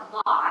we have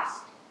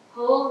lost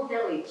whole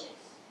villages,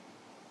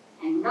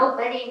 and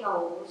nobody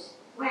knows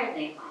where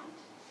they went.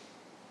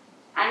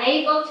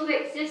 Unable to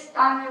exist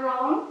on their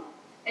own,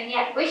 and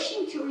yet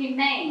wishing to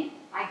remain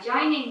by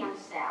joining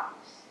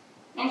themselves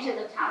into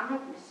the town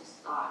of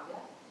Mississauga,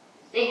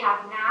 they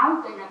have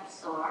now been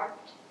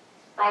absorbed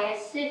by a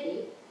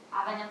city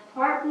of an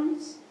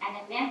importance and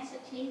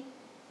immensity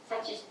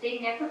such as they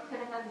never could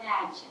have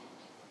imagined,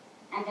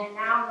 and they're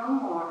now no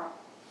more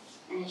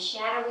than a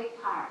shadowy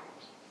part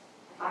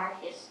of our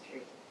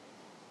history.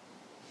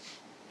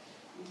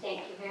 And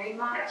thank you very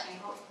much.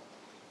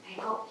 I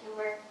hope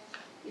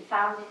you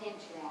found it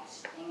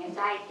interesting, as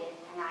I did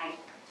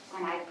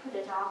when I put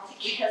it all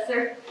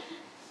together.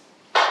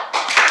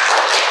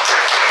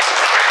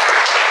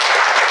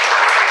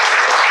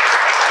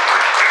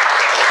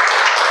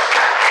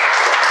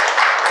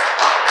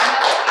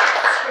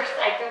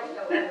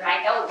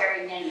 I know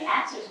very many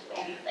answers to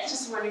anything.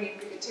 Just wondering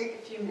if we could take a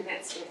few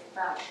minutes if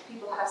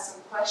people have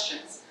some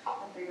questions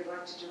that they would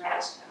like to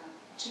direct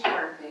to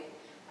Verna Mae.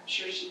 I'm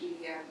sure she'd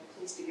be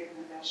pleased to give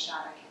them that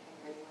shot. I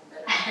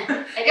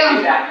can't think of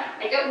anyone better.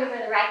 I don't know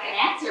whether I can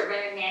answer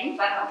very many,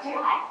 but I'll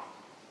try.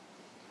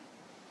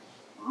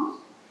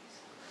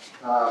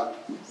 I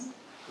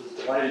was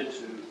delighted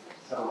to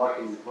have a look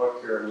in your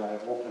book here, and I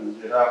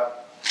opened it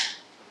up.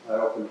 I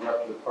opened it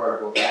up to the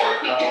part about Roy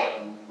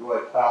Pallet, and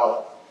Roy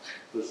Pallet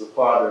was the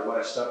father of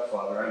my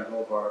stepfather. I'm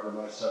Bill Barber,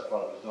 my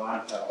stepfather was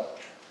Don Pallet.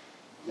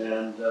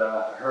 And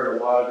I heard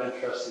a lot of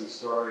interesting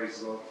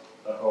stories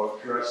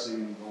about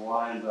dressing the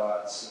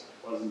Wyandottes.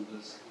 It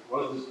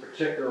wasn't as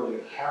particularly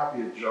a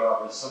happy a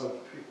job as some of the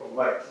people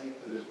might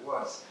think that it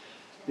was.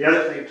 The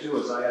other thing too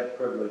is I had the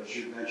privilege,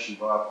 you mentioned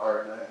Bob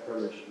Hart, and I had the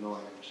privilege of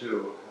knowing him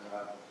too.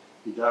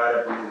 He died,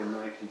 I believe, in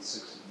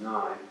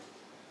 1969,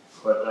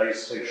 but I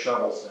used to take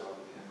shovels down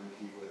with him, and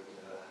he would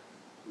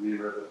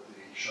re-rivet the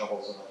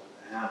shovels onto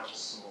the handles.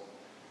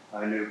 So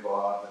I knew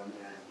Bob, and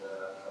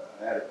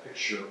I had a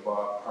picture of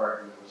Bob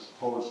Hart, and it was a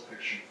posed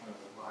picture in front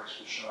of the box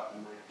was shot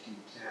in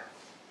 1910.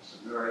 It's a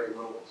very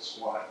little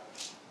squat.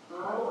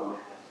 Oh,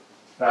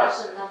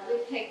 that's a lovely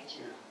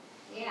picture.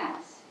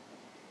 Yes.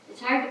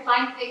 It's hard to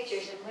find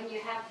pictures, and when you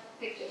have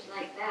pictures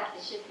like that,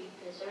 they should be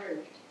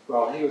preserved.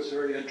 Well, he was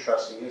very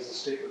interesting. His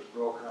estate was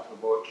broken up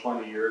about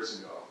 20 years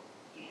ago.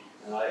 Yeah.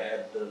 And I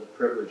had the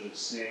privilege of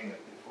seeing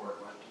it before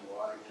it went to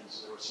Waddington,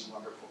 so there were some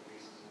wonderful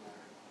pieces in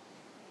there.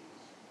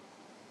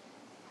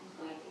 I'm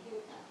glad to hear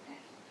about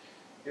that.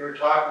 You were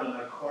talking in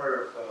the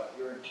corner of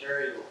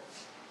Erindale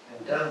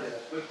and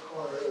Dundas. Which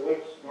corner,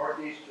 which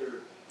northeast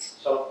or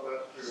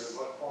southwest, or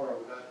what corner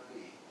would that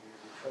be?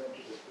 You're referring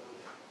to this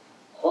building.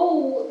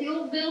 Oh, the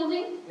old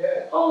building?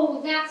 Yes.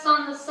 Oh, that's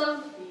on the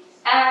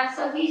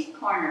southeast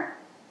corner.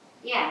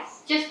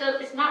 Yes,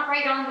 it's not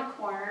right on the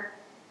corner.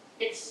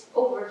 It's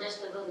over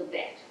just a little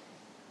bit.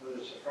 Well,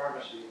 there's a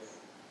pharmacy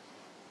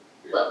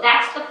there. Well,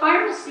 that's the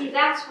pharmacy.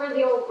 That's where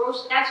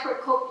that's where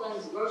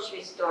Copeland's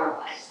grocery store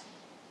was.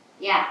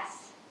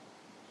 Yes.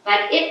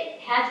 But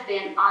it has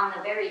been on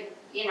the very,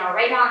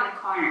 right on the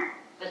corner.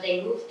 But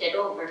they moved it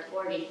over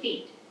 40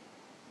 feet.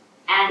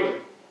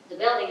 And the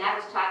building I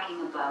was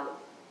talking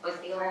about was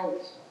the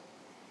old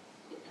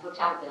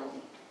hotel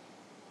building.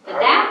 But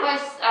that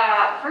was,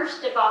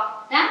 first of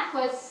all, that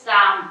was,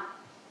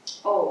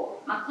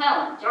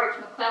 George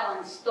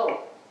McClellan's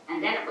store.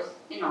 And then it was,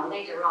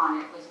 later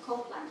on, it was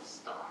Copeland's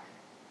store.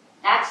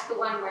 That's the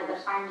one where the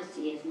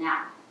pharmacy is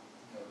now.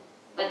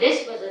 But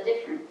this was a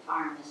different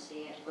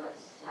pharmacy. It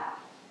was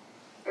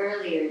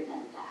earlier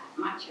than that,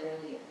 much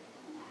earlier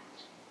than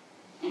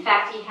that. In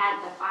fact, he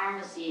had the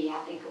pharmacy,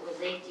 I think it was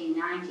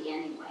 1890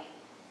 anyway.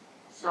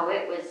 So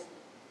it was,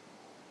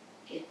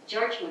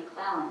 George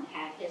McClellan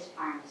had his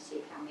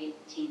pharmacy from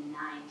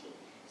 1890.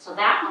 So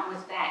that one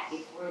was back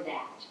before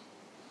that.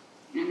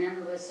 And then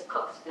there was the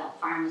Cooksville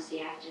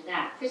pharmacy after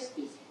that.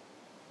 Christie's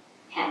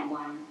had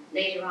one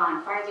later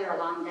on, farther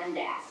along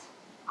Dundas,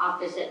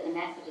 opposite the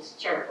Methodist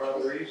Church.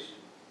 Farther east?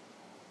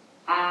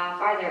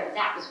 Farther,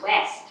 that was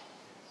west.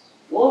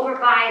 Over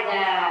by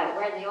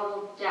where the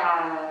old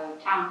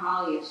town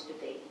hall used to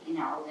be,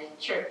 the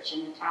church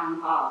and the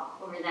town hall,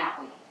 over that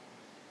way.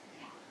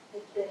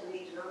 That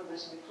later on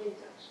was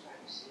McClintock's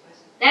pharmacy,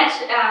 wasn't it? That's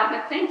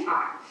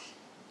McClintock's.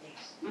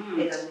 Yes. Mm-hmm.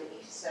 And on the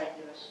east side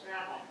there was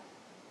Strava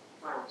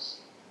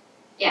pharmacy.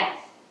 Yes.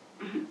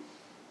 Mm-hmm.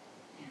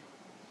 Yeah.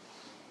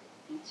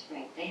 That's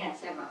right. They had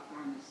several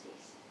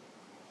pharmacies.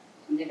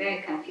 And they're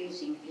very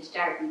confusing if you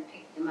start and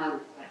pick them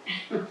out, but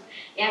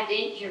you have to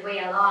inch your way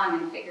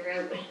along and figure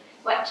out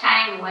what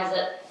time was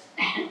it,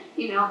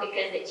 you know,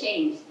 because it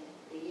changed,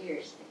 the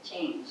years it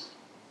changed.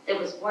 There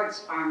was Ward's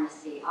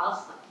Pharmacy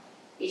also.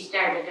 He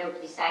started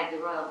out beside the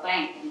Royal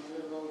Bank in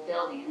the little old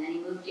building, and then he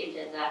moved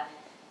into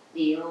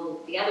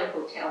the other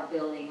hotel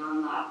building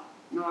on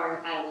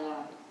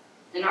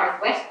the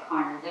northwest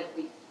corner that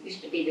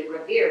used to be the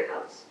Revere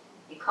House.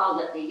 He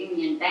called it the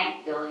Union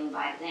Bank building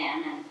by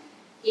then, and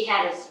he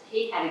had a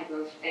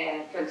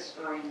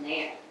drugstore in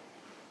there.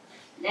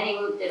 Then he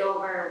moved it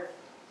over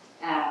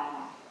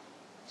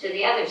to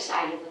the other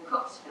side of the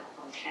Cooksville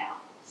Hotel.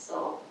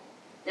 So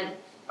the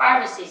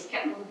pharmacies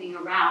kept moving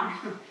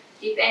around.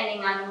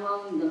 Depending on who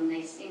owned them,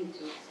 they seemed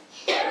to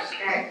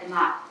start them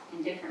up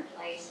in different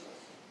places.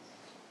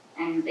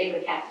 And they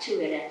would have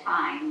two at a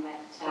time, but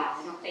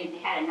I don't think they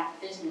had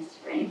enough business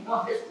for any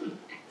more than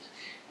that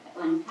at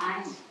one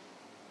time.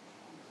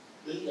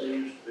 Didn't there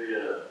used to be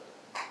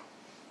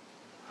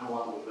I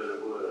want a bit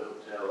of word, a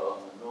hotel on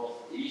the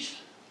northeast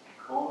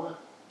corner?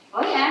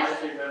 Oh, yes. I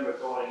actually remember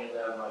going in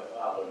there with my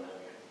father and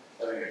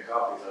having a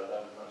coffee for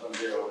them. Some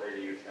dear old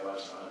lady used to come out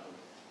and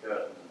go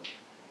out and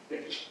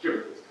give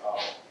this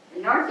coffee. The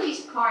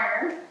northeast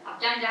corner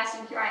of Dundas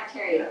and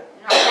Ontario.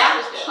 No, that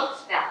was the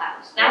Cooksville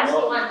House. That's the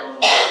one that...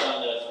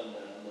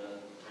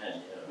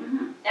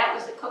 That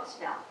was the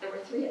Cooksville. There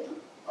were three of them.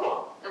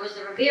 Oh. There was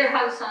the Revere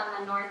House on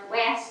the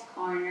northwest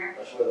corner.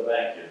 That's where the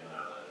bank is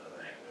now, the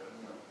bank.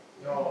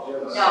 No,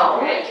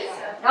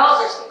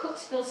 there's the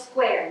Cooksville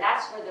Square.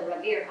 That's where the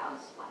Revere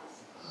House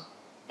was.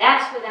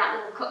 That's where that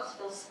little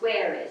Cooksville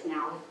Square is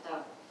now with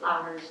the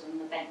flowers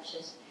and the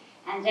benches.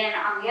 And then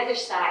on the other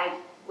side,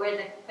 where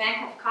the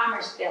Bank of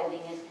Commerce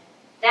building is,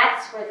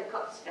 that's where the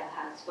Cooksville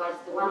House was,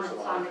 the one that's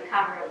on the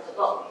cover of the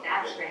book.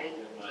 That's right.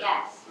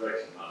 Yes.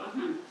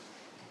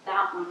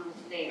 That one was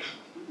there.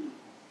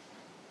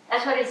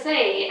 That's what I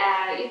say.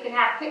 You can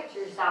have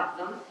pictures of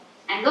them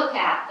and look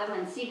at them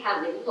and see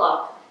how they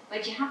look,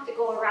 but you have to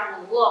go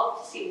around and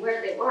look to see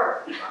where they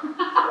were.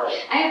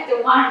 I have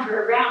to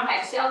wander around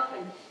myself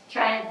and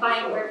try and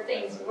find where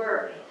things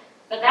were.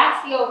 But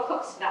that's the old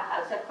Cooksville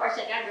House. Of course,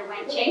 it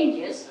underwent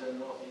changes.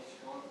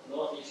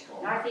 Northeast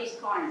corner.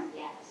 Northeast corner,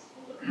 yes.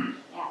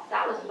 Yes,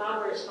 that was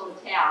Bowers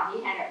Hotel.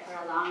 He had it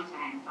for a long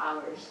time,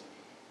 Bowers.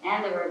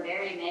 And there were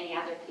very many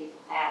other people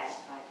had it,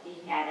 but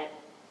he had it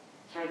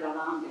for the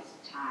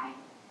longest time.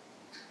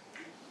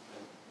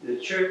 The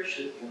church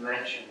that you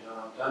mentioned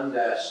on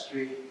Dundas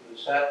Street,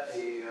 was that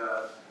the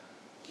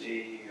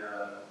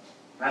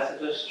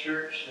Methodist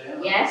church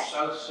then? Yes.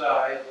 On the south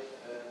side,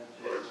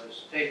 and it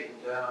was taken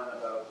down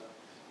about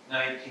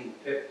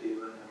 1950 when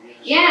the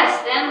municipality...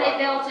 Yes, then they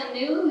built a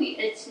new,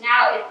 it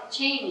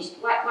changed,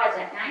 what was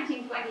it,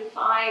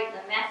 1925,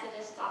 the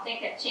Methodist, I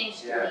think it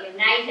changed to the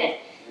United.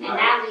 And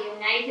now the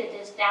United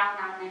is down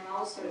on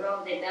Mimosa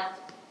Road. They built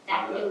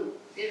that new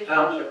beautiful...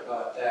 Township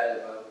got that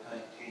about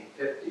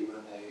 1950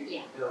 when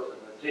they built an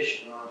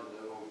addition onto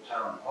the old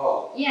town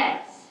hall.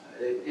 Yes.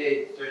 They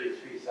paid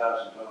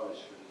 $33,000 for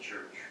the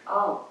church.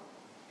 Oh.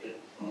 In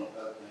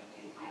about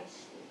 1950. I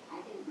see.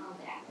 I didn't know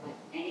that. But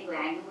anyway,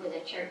 I knew where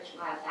the church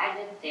was. I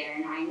lived there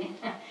and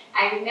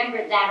I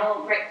remembered that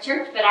old brick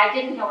church, but I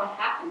didn't know what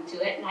happened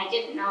to it, and I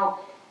didn't know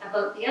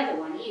about the other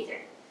one either.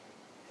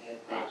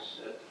 It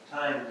was at the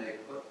time they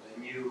put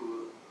the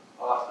new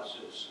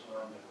offices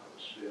on the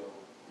Cooksville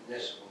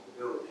Municipal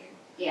Building.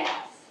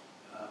 Yes.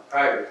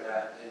 Prior to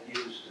that, they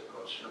used the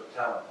Cooksville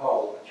Town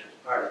Hall, which was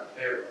part of the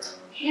fairgrounds.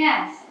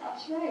 Yes,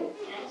 that's right.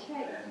 That's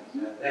right.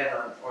 And then,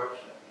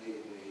 unfortunately,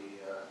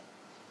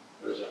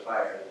 there was a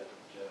fire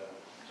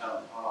that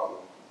Town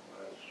Hall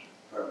was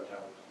burned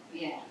out.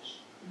 Yes.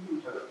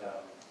 Took it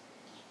down.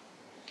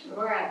 There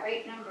were a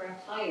great number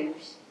of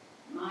fires.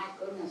 My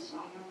goodness, I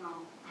don't know.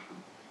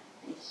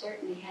 They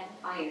certainly had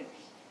fires.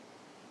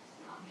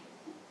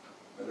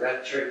 But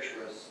that church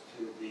was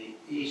to the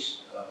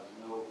east of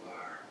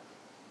Novar,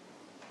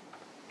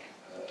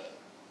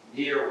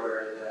 near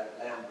where that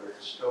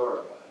Lambert store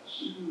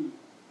was.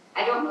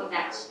 I don't know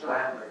that store.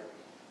 Lambert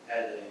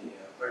had a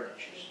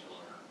furniture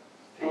store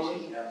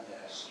facing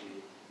Dundas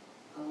Street.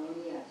 Oh,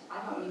 yes. I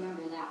don't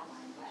remember that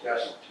one. But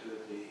Just to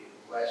the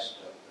west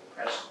of the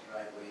Crescent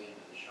driveway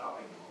into the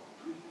shopping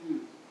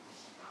mall.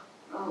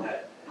 Oh,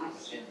 That I it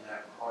was see. in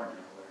that corner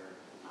where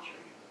the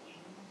church was.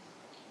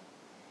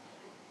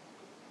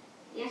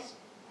 Yes.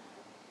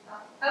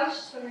 I was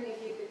just wondering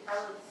if you could tell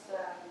us,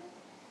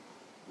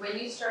 when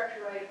you start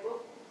to write a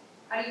book,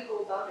 how do you go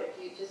about it?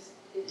 Do you just,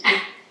 I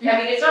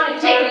mean, it's not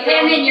Take a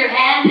pen in your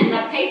hand and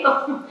the paper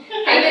on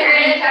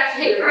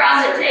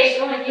the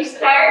table when you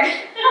start.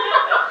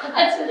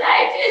 That's what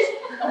I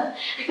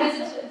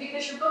did.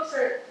 because your books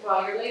are,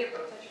 well, your later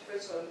books, that's your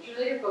first one, but your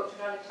later books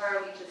are not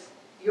entirely just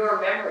your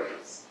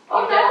memories.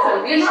 Oh,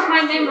 no, they're not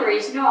my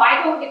memories. No,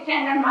 I don't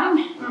depend on my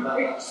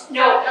memories.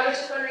 No. I was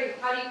just wondering,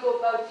 how do you go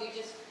about, do you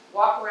just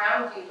walk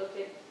around, do you look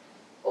at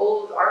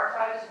old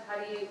archives, how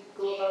do you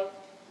go about?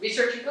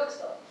 Researching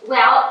Cooksville.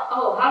 Well,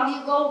 oh, how do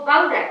you go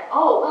about it?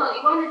 Oh, well,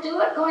 you want to do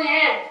it? Go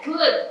ahead.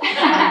 Good.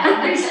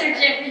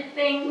 Research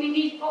everything. We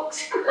need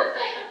books.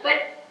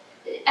 But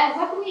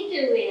what we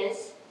do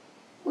is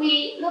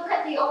we look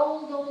at the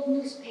old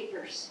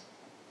newspapers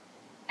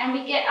and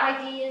we get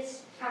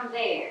ideas from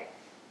there.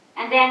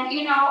 And then,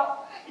 you know,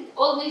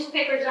 old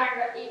newspapers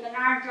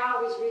aren't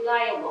always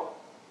reliable,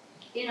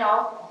 you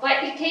know,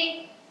 but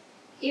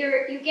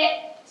you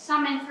get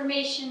some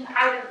information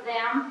out of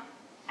them.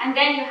 And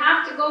then you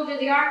have to go to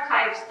the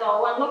archives,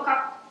 though, and look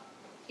up,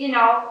 you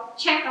know,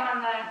 check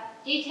on the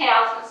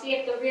details and see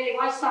if there really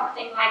was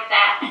something like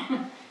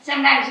that.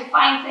 Sometimes you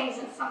find things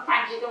and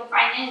sometimes you don't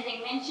find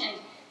anything mentioned.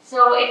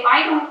 So if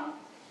I don't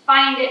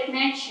find it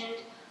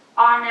mentioned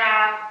on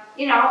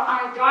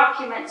a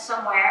document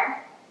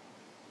somewhere,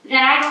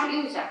 then I don't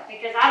use it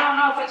because I don't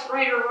know if it's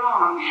right or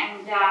wrong.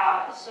 And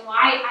so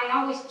I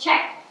always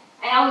check.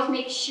 I always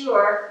make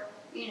sure,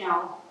 you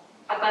know,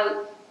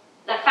 about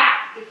the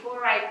fact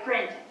before I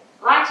print it.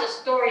 Lots of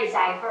stories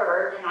I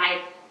heard, and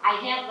I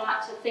had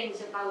lots of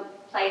things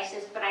about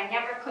places, but I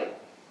never could,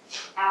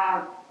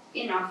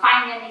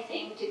 find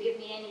anything to give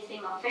me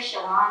anything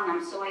official on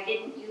them, so I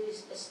didn't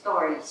use the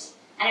stories.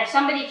 And if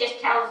somebody just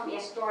tells me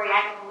a story,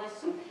 I don't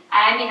listen.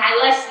 I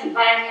listen,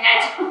 but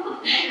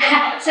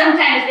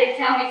sometimes they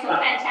tell me some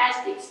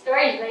fantastic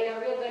stories, like a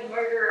real good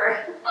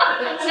murderer,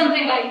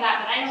 something like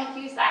that, but I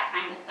don't use that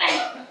kind of thing.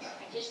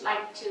 I just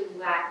like to,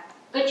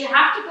 but you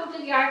have to go to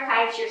the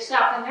archives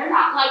yourself, and they're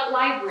not like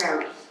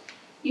libraries.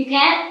 You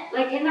can't,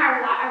 like in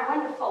our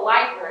wonderful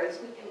libraries,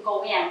 we can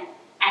go in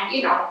and,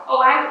 you know, oh,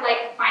 I would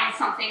like to find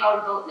something out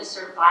about this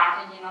or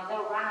that, and, you know,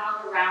 they'll run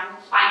all around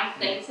and find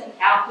things and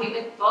help you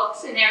with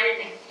books and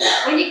everything.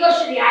 When you go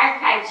to the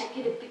archives, you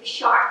get a big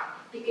shock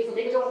because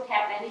they don't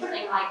have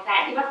anything like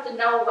that. You have to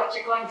know what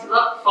you're going to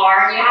look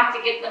for, and you have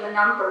to give them a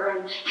number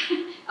and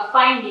a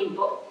finding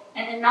book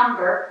and a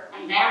number,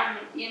 and then,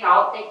 you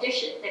know, they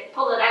dish it, they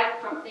pull it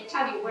out from, they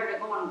tell you where to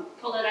go and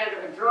pull it out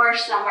of a drawer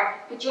somewhere,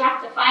 but you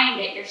have to find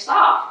it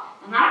yourself,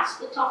 and that's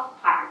the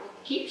tough part.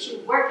 It keeps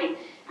you working.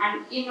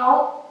 And, you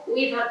know,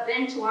 we've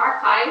been to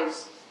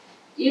archives.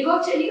 You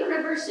go to the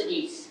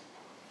universities,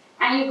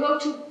 and you go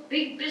to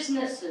big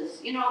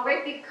businesses, you know,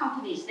 great big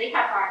companies, they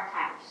have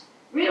archives.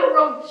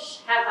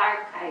 Railroads have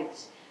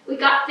archives. We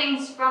got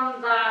things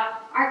from the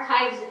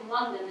archives in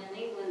London and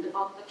England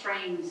about the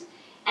trains.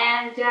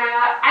 And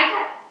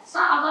I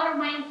got a lot of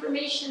my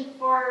information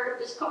for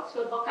this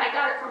Cooksville book. I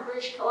got it from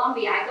British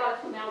Columbia. I got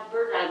it from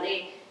Alberta.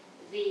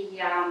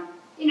 The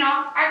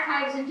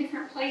archives in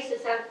different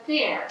places out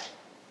there.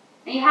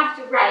 And you have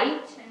to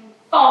write and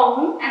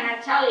phone, and I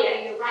tell you,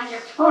 you run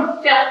your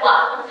phone bill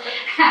up.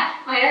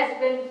 My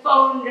husband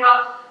phoned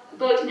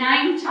about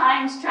 9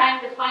 times trying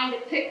to find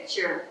a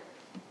picture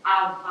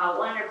of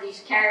one of these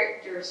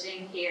characters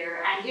in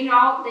here. And, you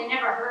know, they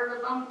never heard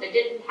of them. They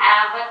didn't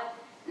have it.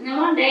 And then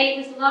one day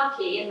he was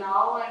lucky, you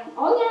know, and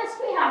oh yes,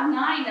 we have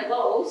 9 of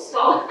those.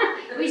 So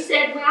we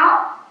said,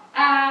 well,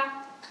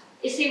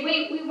 you see,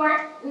 we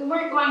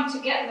weren't going to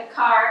get in the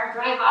car and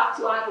drive off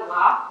to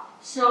Ottawa.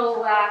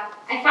 So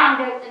I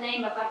found out the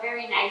name of a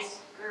very nice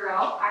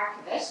girl,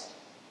 archivist,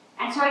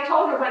 and so I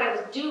told her what I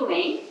was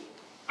doing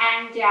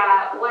and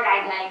what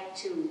I'd like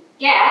to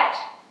get,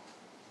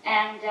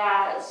 and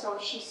so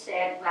she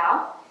said,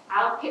 well,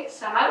 I'll pick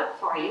some out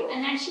for you,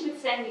 and then she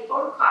would send me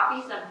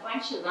photocopies of a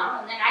bunch of them,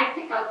 and then I'd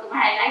pick out the one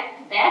I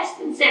liked the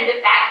best and send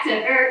it back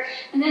to her,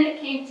 and then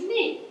it came to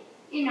me.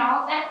 You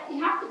know, that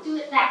you have to do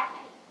it that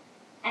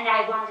way. And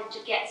I wanted to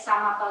get some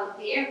about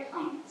the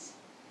airplanes.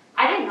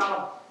 I didn't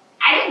know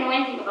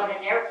anything about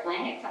an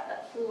airplane except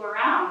that flew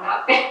around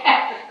out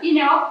there, you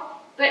know,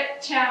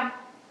 but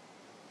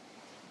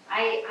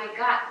I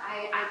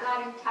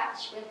got in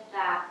touch with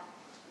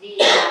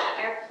the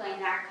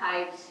airplane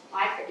archives.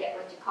 Well, I forget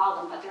what you call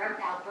them, but they're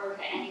in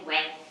Alberta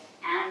anyway.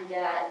 And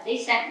they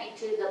sent me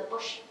to the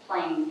Bush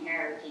Plane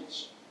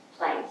Heritage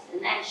place.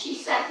 And then she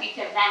sent me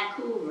to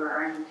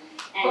Vancouver and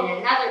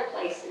another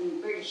place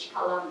in British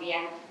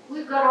Columbia.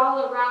 We've got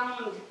all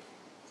around,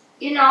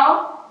 you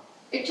know,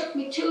 it took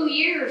me 2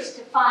 years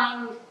to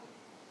find,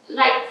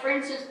 like, for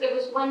instance, there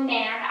was one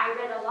man, I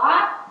read a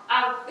lot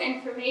of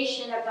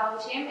information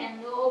about him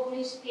in the old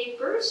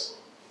newspapers,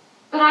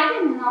 but I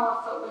didn't know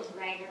if it was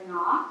right or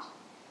not.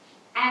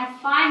 And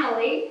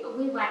finally,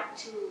 we went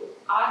to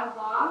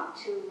Ottawa,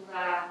 to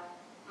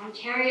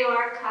Ontario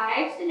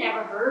Archives. I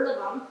never heard of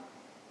them.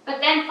 But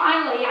then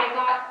finally, I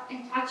got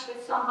in touch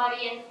with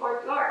somebody in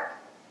Fort York.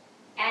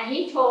 And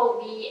he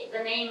told me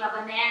the name of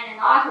a man in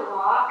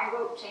Ottawa. I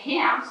wrote to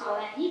him, so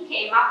then he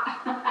came up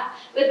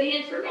with the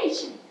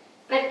information.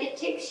 But it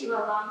takes you a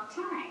long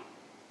time.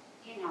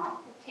 You know,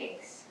 it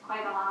takes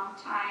quite a long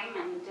time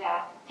and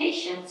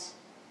patience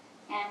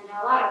and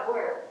a lot of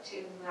work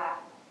to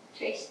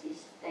trace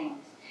these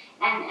things.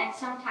 And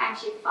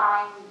sometimes you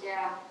find,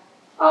 there's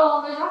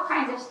all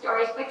kinds of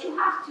stories, but you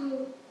have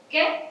to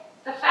get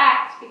the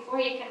facts before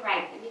you can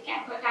write them. You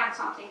can't put down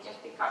something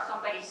just because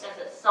somebody says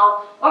it's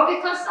so, or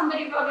because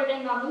somebody wrote it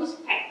in the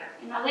newspaper.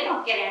 You know, they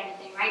don't get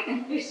everything right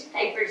in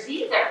newspapers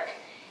either.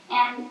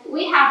 And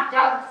we have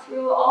dug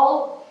through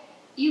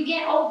you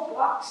get old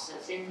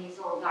boxes in these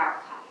old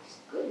archives.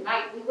 Good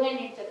night. We went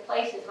into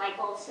places like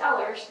old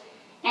cellars,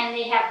 and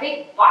they have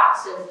big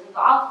boxes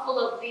all full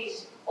of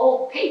these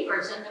old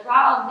papers, and they're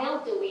all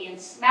mildewy and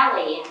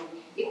smelly, and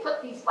you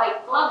put these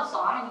white gloves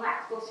on, and you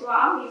have to go through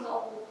all these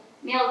old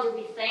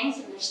mildewy things,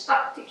 and they're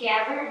stuck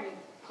together, and you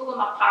pull them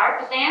apart.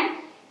 But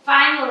then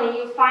finally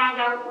you find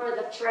out where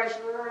the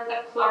treasurer or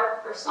the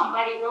clerk or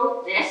somebody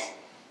wrote this.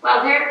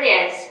 Well, there it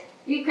is.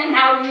 You can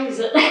now use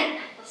it.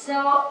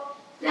 So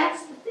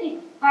that's the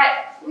thing.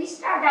 But we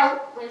start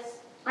out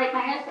with, like,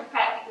 my husband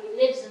practically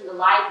lives in the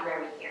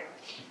library here.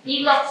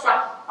 He looks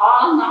up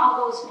all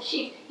those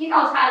machines. He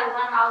knows how to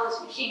run all those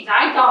machines.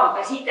 I don't,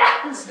 but he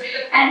does.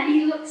 And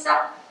he looks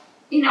up,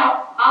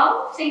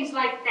 all things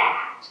like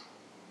that.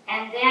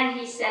 And then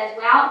he says,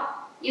 well,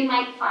 you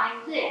might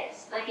find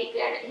this. Like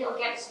he'll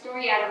get a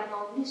story out of an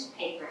old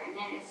newspaper, and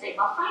then he'll say,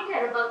 well, find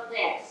out about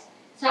this.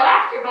 So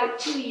after about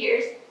 2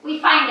 years, we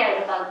find out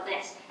about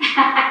this.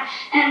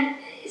 And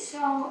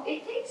so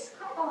it takes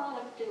quite a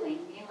lot of doing,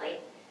 really.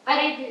 But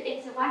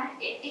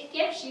it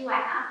gives you a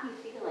happy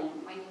feeling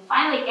when you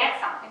finally get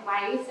something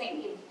where you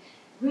think you've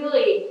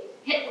really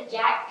hit the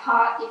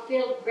jackpot. You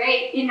feel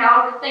great,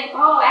 to think,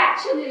 oh,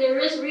 actually there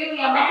is really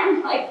a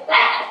man like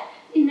that,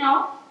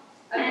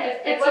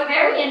 It's a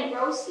very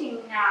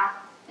engrossing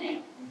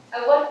thing.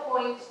 At what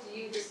point do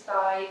you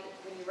decide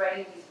when you're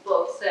writing these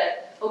books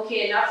that,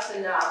 okay, enough's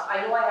enough?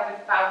 I know I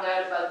haven't found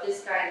out about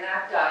this guy and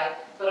that guy,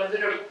 but I'm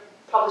going to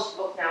publish the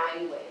book now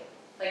anyway.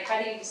 Like,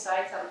 how do you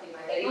decide something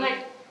like that? Well,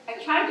 I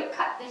tried to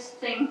cut this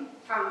thing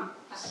from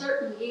a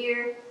certain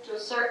year to a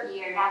certain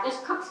year. Now, this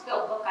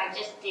Cooksville book I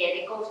just did,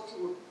 it goes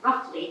to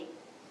roughly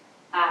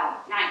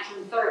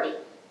 1930.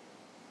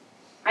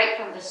 Right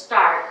from the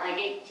start, like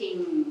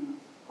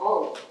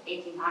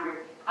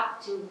 1800,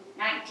 up to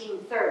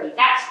 1930.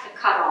 That's the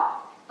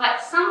cutoff.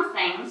 But some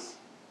things,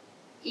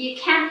 you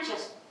can't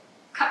just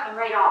cut them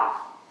right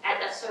off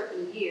at a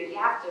certain year. You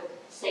have to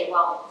say,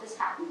 well, this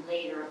happened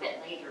later, a bit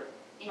later.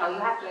 You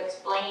have to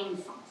explain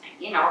something.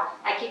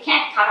 Like you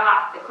can't cut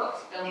off the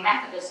Cooksville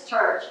Methodist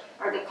Church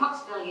or the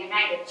Cooksville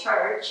United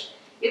Church.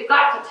 You've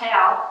got to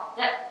tell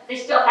that they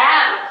still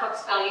have a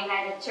Cooksville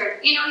United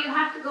Church. You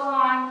have to go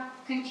on,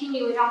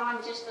 continue it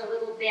on just a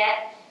little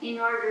bit in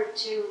order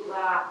to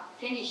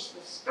finish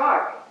the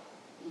story,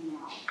 And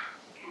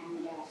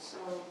so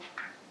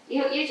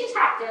you just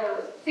have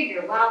to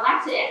figure, well,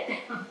 that's it.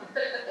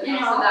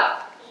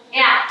 Enough.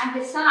 Yeah, and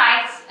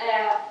besides,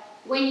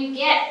 when you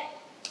get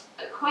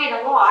quite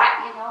a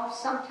lot,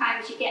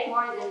 sometimes you get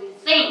more than you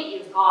think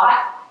you've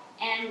got.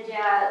 And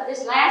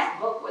this last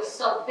book was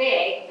so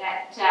big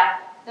that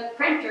the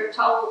printer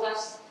told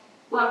us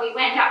when we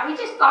went up, we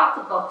just got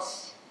the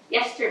books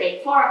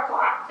yesterday, 4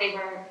 o'clock.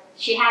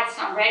 She had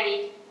some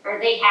ready, or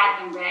they had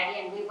them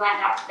ready, and we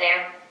went up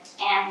there.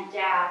 And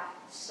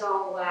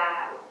so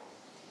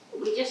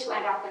we just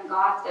went up and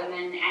got them,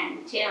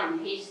 and Tim,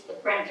 he's the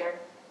printer,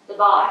 the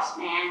boss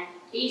man,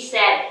 he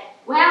said,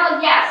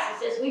 well, yes, he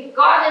says, we've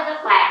got it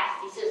at last.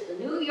 He says, the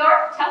New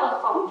York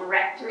telephone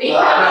directory.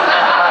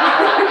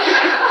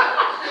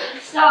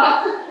 So,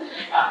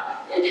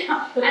 and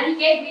they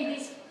gave me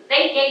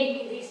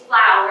these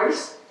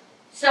flowers,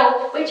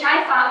 so, which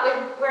I thought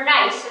were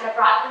nice, and I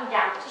brought them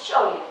down to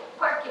show you.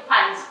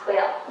 Porcupine's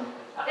quill.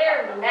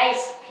 They're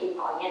nice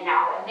people, and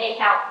they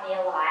help me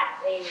a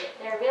lot.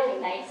 They're really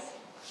nice.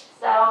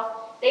 So,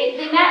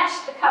 they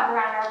matched the cover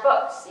on our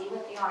books, see,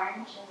 with the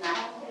orange and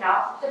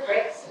the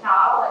bricks and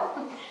all,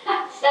 and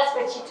that's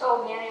what she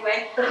told me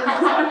anyway. But I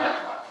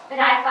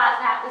thought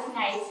that was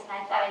nice, and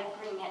I thought I'd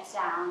bring it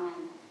down,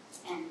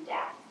 and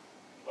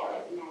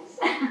it'd be nice.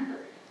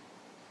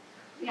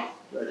 Yeah.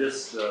 I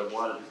just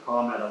wanted to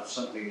comment on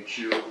something that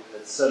you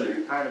had said,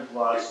 you kind of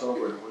glossed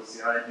over. It was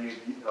the idea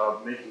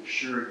of making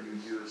sure you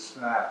use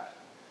fact.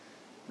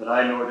 And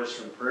I know just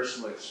from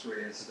personal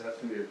experience that that's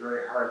going to be a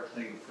very hard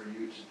thing for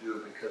you to do,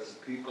 because the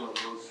people in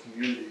those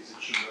communities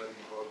that you're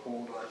writing about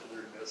hold on to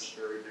their myths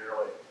very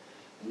dearly.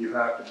 And you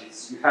have to be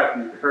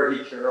very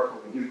careful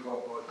when you go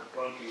about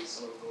debunking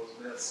some of those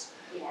myths.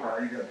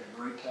 Yeah. You got to be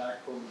very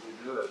tactful when you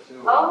do it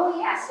too. Oh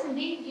yes,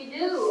 indeed you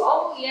do.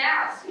 Oh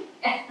yes.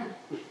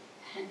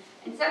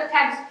 And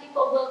sometimes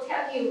people will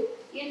tell you,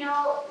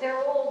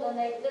 they're old and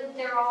they've lived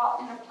there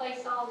in a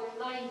place all their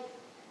life,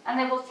 and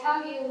they will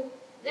tell you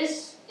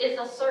this is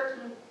a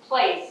certain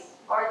place,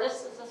 or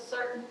this is a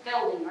certain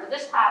building, or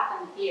this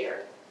happened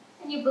here,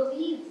 and you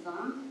believe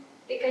them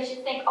because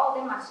you think, oh,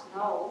 they must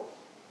know,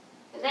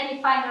 but then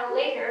you find out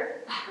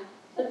later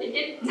that they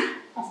didn't.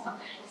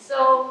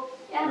 So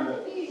you have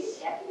to be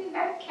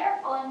very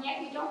careful, and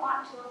yet you don't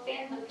want to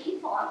offend the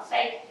people and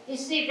say, you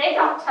see, they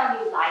don't tell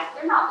you lies,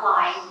 they're not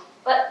lying.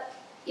 But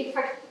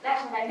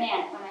that's what I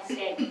meant when I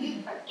said,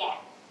 you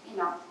forget.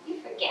 You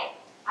forget.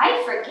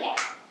 I forget.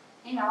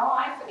 I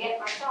forget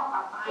myself.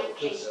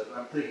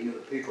 I'm thinking of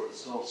the people that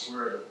still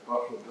swear that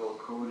Buffalo Bill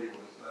Cody was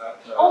that.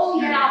 Oh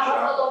yeah,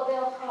 Buffalo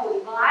Bill Cody.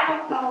 Well, I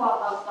don't know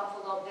about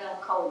Buffalo Bill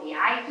Cody.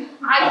 I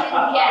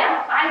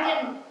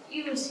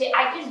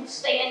didn't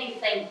say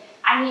anything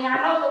I mean, I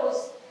know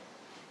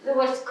there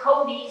was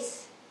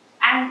Cody's,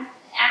 and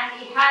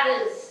he had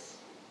his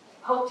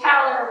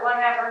hotel or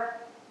whatever,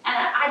 and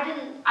I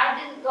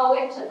didn't go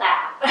into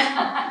that.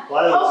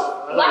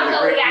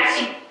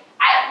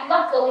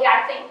 Luckily,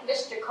 I think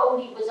Mr.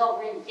 Cody was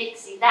over in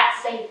Dixie. That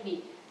saved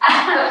me.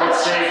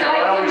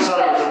 I always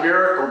thought it was a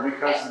miracle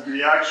because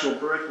the actual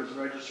birth was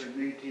registered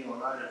in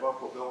 1809 and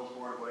Buffalo Bill was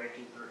born by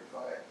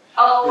 1835.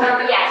 Oh,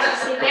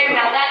 yes, see there,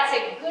 now that's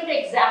a good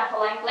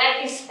example. I'm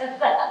glad you said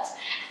that.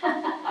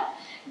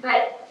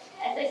 But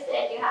as I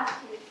said, you have to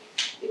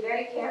be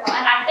very careful.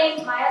 And I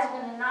think my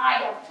husband and I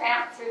have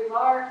tramped through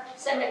more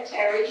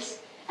cemeteries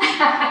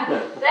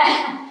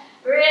than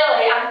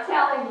really, I'm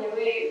telling you,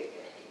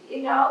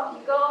 you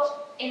go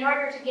in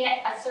order to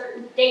get a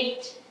certain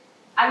date.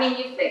 I mean,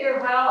 you figure,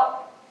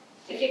 well,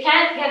 if you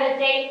can't get a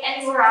date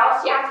anywhere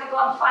else, you have to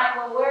go and find,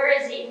 well, where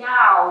is he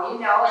now, and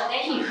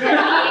then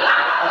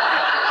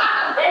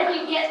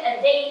you get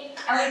a date,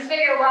 and we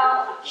figure,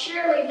 well,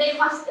 surely they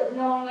must have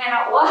known when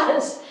it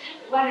was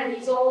one of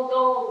these old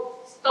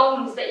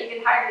stones that you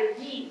can hardly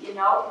read, We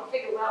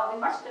figure, well, they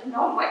must have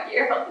known what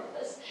year it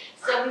was,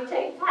 so we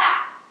take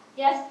that.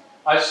 Yes?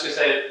 I was just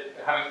going to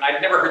say,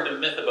 I've never heard the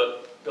myth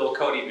about Bill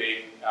Cody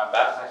being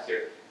baptized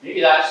here.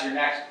 Maybe that's your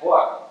next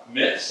book,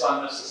 Myths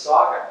on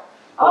Mississauga.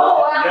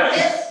 Oh, well,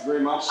 yes,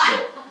 very much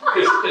so.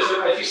 Because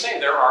as you say,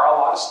 there are a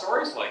lot of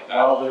stories like that.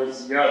 Well,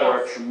 there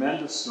are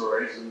tremendous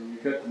stories, and you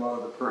get them out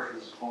of the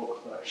Perkins Poll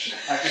collection.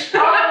 Oh,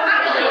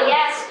 really?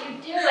 Yes, you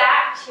do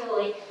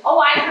actually. Oh,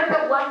 I heard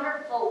a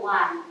wonderful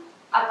one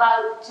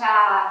about,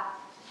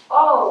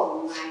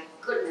 oh my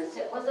goodness,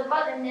 it was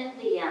about an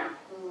Indian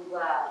who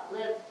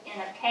lived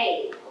in a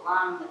cave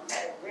along the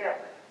Credit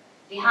River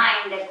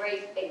behind a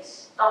great big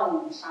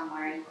stone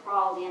somewhere. He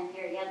crawled in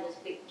here, he had this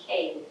big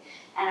cave.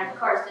 And of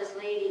course, this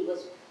lady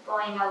was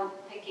going out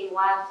picking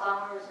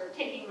wildflowers or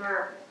taking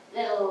her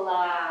little,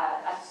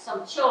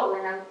 some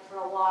children out for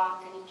a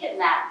walk, and he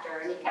kidnapped her,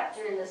 and he kept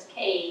her in this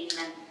cave,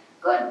 and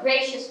good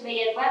gracious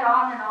me, it went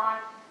on and on,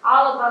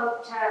 all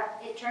about,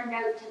 it turned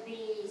out to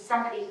be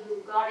somebody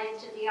who got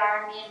into the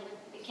army and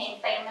became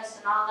famous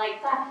and all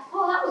like that.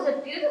 Oh, that was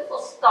a beautiful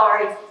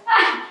story.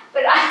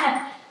 But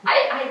I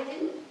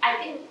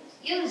didn't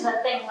use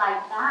a thing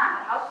like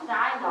that. How could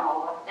I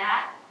know of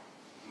that?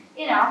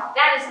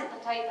 That isn't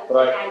the type of thing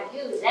I'd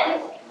use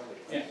anyway.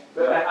 Yeah.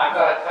 But I've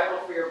got a title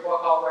for your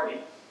book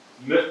already,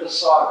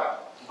 Mississauga.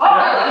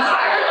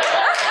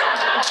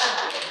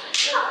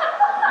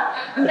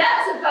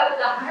 That's about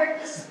the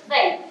hardest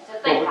thing to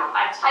think of,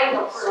 a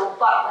title for a book,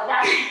 but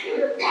that's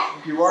beautiful.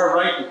 You are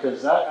right,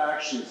 because that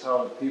actually is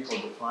how the people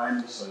define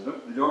themselves.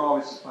 They don't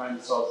always define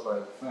themselves by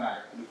the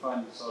fact, they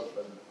define themselves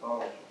by the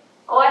mythology.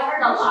 Oh, I've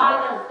heard a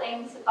lot of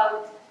things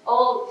about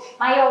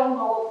my own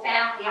old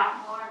family out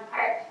in Lorne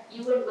Park.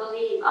 You wouldn't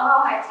believe.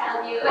 Oh, I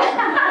tell you, it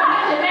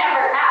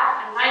never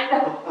happened. I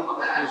know.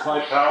 There's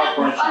my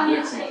PowerPoint Funny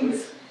from Dixie.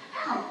 things.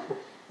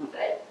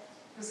 But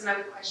There's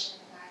another question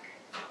in the back.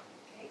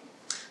 Okay.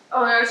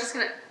 Oh, and I was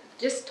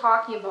just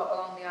talking about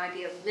along the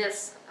idea of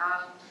myths.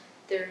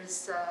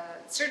 There's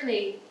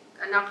certainly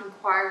enough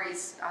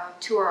inquiries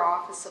to our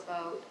office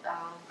about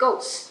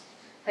ghosts.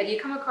 Have you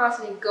come across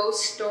any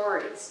ghost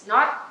stories?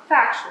 Not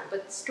factual,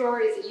 but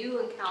stories that you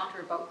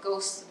encounter about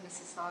ghosts of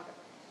Mississauga?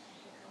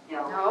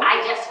 no.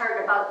 I just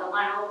heard about the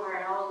one over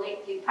in old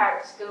Lakeview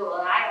Park School,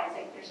 and I don't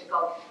think there's a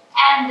ghost.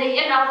 And they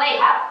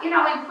have, in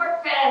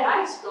Port Fed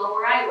High School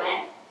where I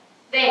went,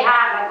 they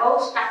have a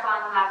ghost up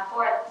on the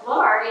 4th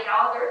floor. It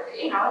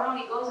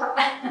only goes up.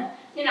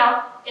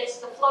 It's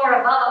the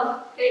floor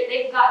above.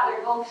 They've got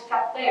their ghost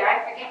up there.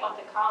 I forget what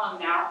they call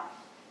him now.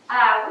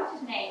 What's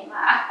his name?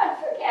 I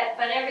forget.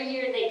 But every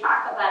year they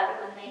talk about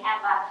him, and they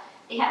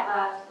have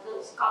a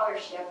little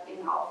scholarship,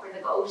 for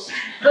the ghost.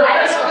 I don't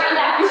know where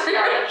that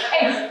story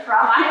came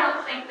from. I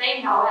don't think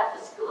they know at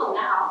the school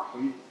now.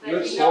 You've You know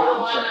the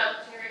spoken one to. up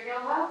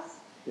Erindale House?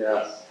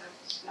 Yes.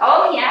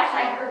 Oh yes,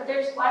 I heard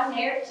there's one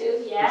there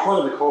too. Yes. It's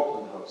one of the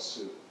Copeland House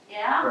too.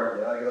 Yeah.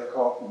 Apparently, I got a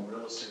call from a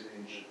real estate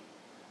agent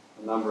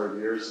a number of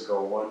years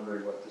ago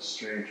wondering what the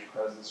strange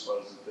presence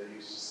was that they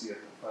used to see at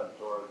the front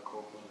door of the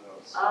Copeland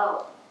House.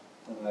 Oh.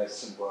 And I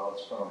said, well,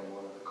 it's probably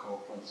one of the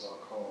Copelands. I'll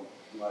call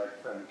my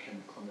friend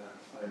Kim Clement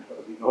and find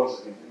out if he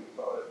knows anything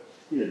about it.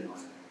 He didn't know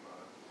anything about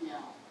it. No.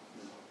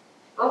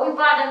 But we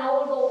bought an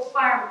old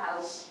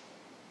farmhouse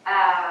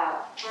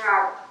for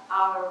our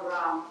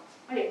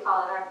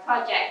our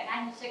project,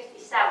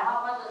 1967.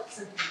 What was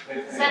it?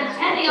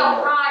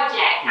 Centennial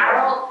Project, our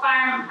old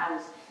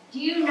farmhouse. Do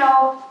you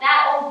know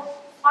that old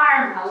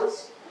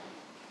farmhouse?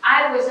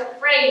 I was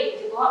afraid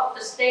to go up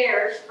the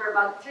stairs for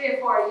about 3 or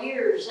 4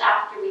 years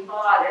after we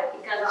bought it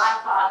because I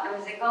thought there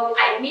was a ghost.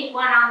 I'd meet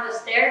one on the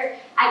stairs.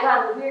 I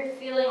got a weird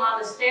feeling on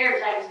the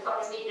stairs I was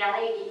going to meet a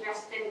lady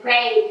dressed in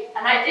gray,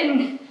 and I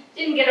didn't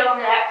get over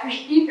that for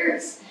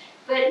years.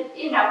 But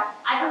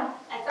I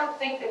don't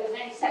think there was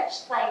any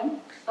such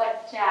thing.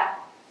 But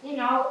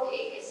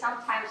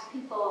sometimes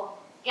people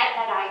get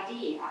that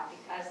idea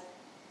because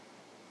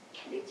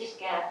They just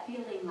get a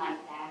feeling like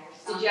that or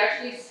something. Did you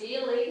actually see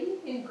a lady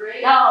in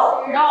gray? No,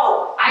 upstairs?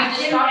 no, I You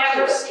just didn't talked to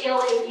ever her? see a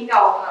lady,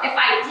 no. If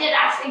I did,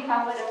 I think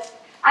I would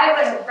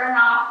have run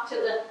off to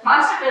the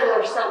hospital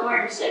or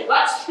somewhere and said,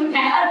 what's the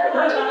matter?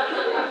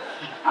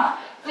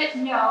 But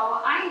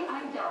no,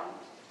 I don't.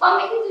 Well,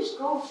 maybe there's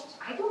ghosts,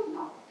 I don't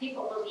know.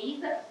 People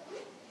believe it.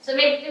 So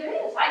maybe there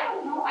is, I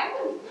don't know.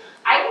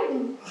 I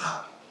wouldn't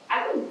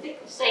think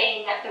of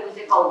saying that there was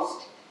a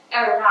ghost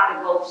or not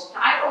a ghost.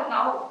 I don't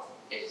know.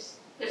 There's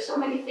so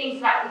many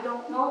things that we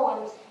don't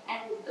know,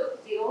 and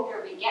the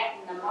older we get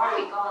and the more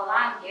we go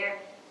along here,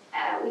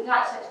 we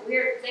got such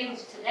weird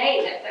things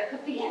today that there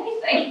could be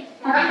anything.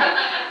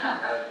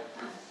 Are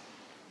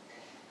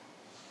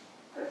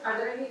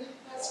there any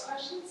last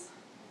questions?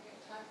 We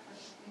have time for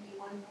maybe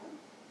one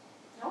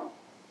more. No?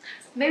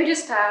 Maybe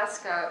just to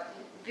ask,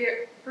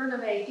 Verna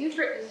Mae, you've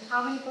written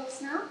how many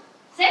books now?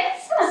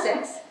 6?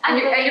 6. And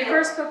your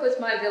first book was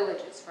My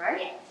Villages, right?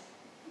 Yes.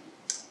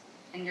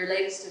 And your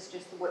latest is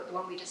just the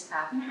one we just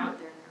have out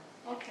there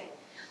now. Okay.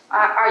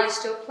 Are you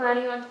still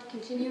planning on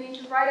continuing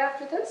to write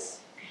after this?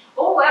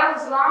 Oh, well,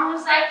 as long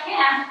as I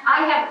can.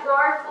 I have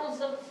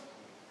drawerfuls of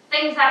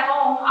things at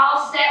home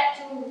all set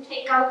to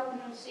take out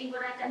and see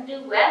what I can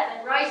do with.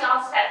 And Roy's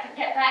all set to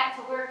get back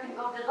to work and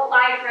go to the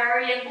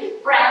library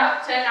and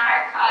Brampton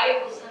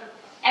archives and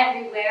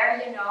everywhere,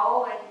 you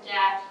know. And,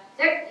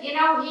 you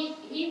know,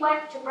 he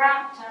went to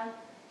Brampton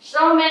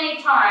so many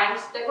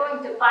times. They're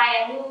going to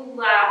buy a new,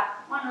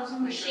 one of those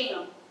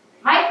machines,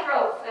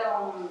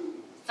 microfilm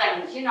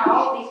things, you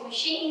know, these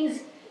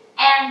machines.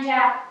 And,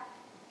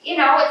 you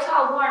know, it's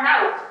all worn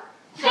out.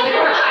 So they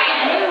were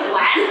buying a new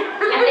one.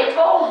 And they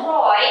told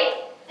Roy,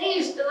 they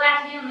used to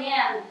let him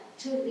in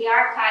to the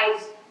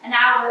archives an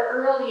hour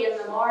early in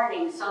the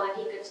morning so that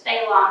he could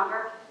stay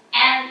longer.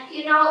 And,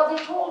 you know, they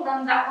told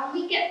them that when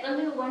we get the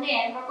new one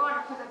in, we're going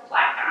to put a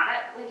plaque on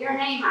it with your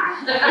name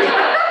on it.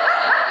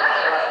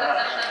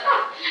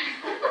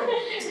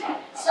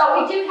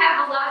 So we do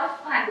have a lot of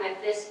fun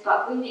with this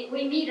book. We meet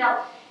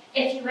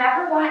if you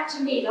ever want to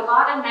meet a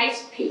lot of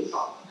nice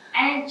people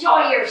and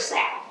enjoy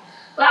yourself,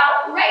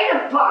 well, write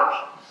a book.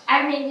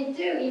 I mean, you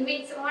do. You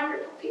meet some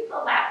wonderful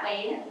people that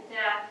way, and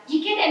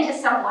you get into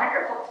some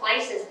wonderful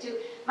places too.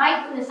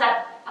 My goodness,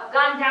 I've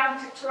gone down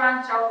to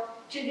Toronto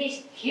to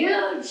these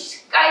huge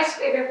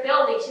skyscraper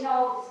buildings, you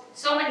know,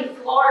 so many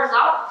floors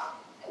up,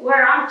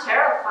 where I'm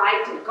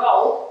terrified to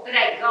go, but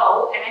I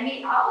go, and I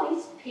meet all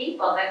these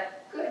people that,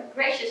 good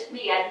gracious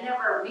me, I'd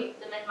never meet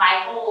them in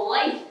my whole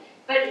life.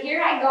 But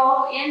here I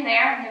go in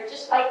there, and they're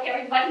just like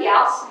everybody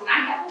else, and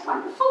I have a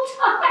wonderful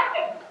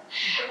time.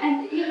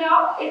 And you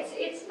know,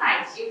 it's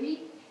nice. You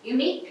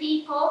meet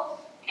people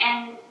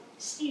and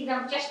see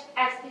them just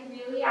as they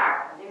really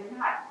are. They're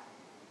not,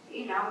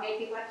 you know,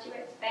 maybe what you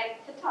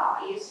expect to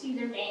talk. You see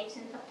their names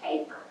in the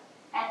paper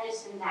and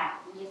this and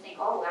that, and you think,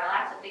 oh well,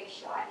 that's a big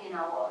shot, you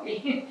know,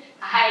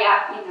 high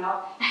up, you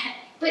know.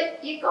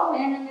 But you go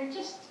in and they're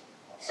just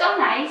so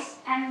nice,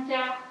 and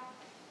it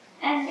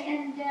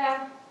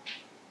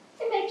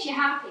makes you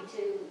happy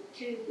to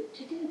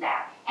do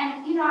that.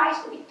 And you know, I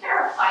used to be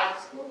terrified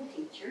of school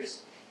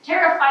teachers,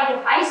 terrified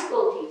of high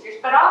school teachers,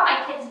 but all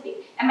my kids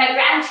and my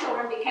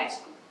grandchildren became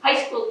high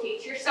school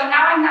teachers, so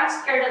now I'm not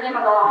scared of them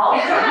at all.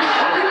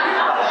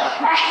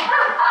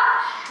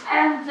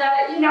 And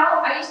you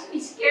know, I used to be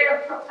scared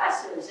of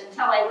professors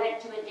until I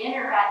went to a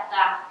dinner at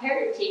the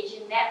Heritage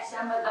and met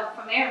some of them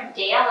from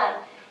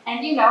Erindale,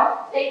 and you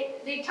know,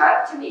 they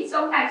talked to me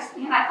so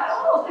nicely, and I thought,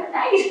 oh, they're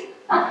nice.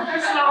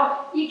 So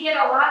you get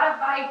a lot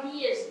of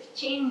ideas,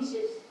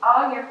 changes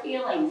all your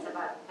feelings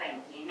about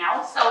things, you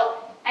know.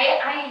 So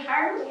I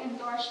hardly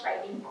endorse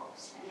writing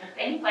books, and if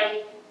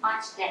anybody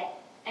wants to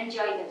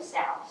enjoy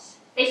themselves,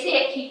 they say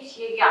it keeps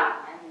you young,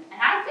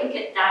 and I think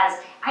it does.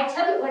 I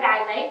tell you what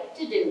I like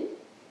to do,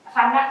 if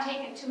I'm not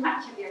taking too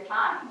much of your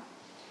time,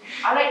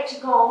 I like to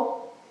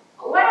go,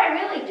 what I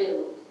really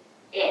do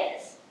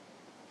is,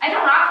 I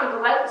don't often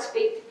go out and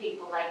speak to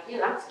people like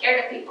you, I'm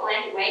scared of people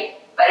anyway,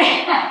 but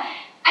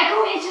I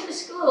go into the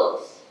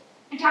schools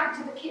and talk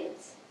to the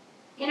kids.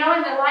 You know,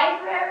 in the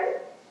library,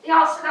 they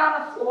all sit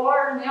on the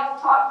floor and they all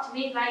talk to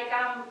me like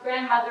I'm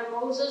Grandmother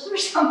Moses or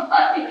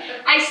somebody.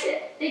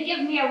 They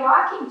give me a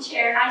rocking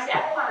chair, and I say, I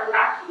don't want a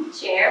rocking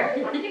chair. What do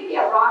you want to give me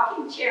a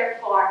rocking chair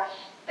for?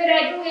 But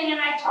I go in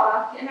and I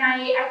talk, and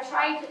I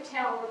try to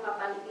tell them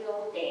about the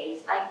old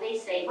days. Like they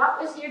say, what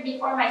was here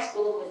before my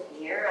school was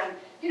here? And,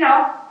 you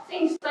know,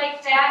 things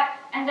like that.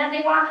 And then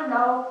they want to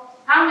know,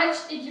 how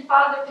much did your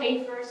father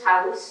pay for his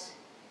house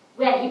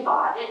when he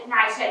bought it? And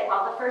I said,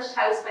 well, the first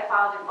house my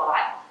father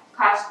bought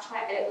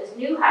it was a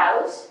new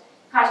house,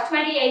 cost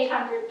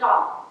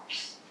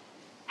 $2,800.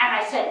 And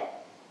I said,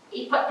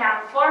 he put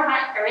down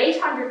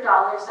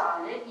 $800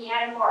 on it. He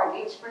had a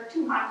mortgage for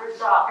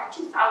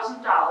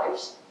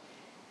 $2,000.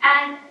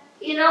 And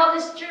you know,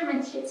 this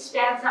German kid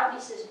stands up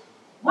and he says,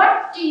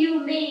 what do you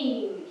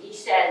mean? He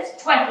says,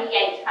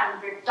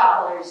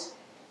 $2,800.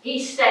 He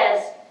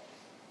says,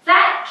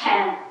 that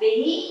can't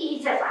be.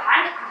 He says, a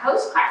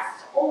house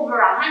costs over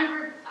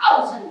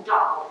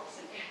 $100,000.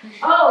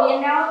 Oh,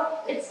 you know,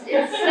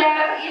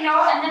 you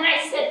know, and then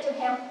I said to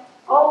him,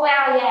 oh,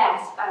 well,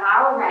 yes, but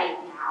all right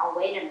now,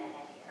 wait a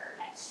minute here,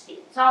 let's see,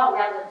 it's all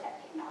relative,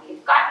 you know,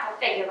 you've got to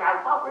figure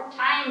out what were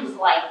times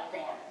like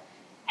then.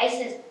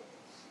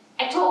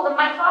 I told him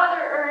my father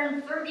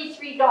earned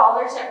 $33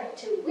 every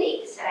 2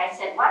 weeks, and I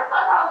said, what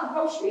about all the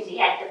groceries he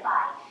had to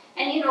buy?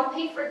 And, you know,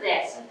 pay for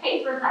this and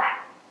pay for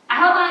that.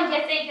 How long do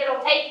you think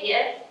it'll take you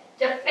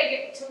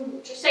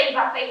to save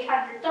up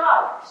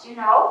 $800, you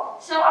know?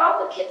 So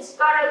all the kids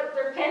got out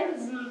their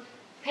pens and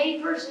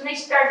papers and they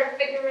started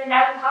figuring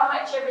out how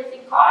much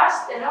everything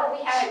cost, and oh,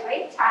 we had a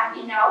great time,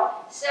 you know?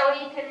 So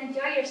you can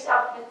enjoy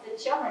yourself with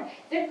the children.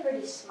 They're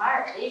pretty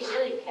smart. They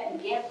really can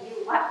give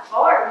you what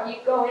for when you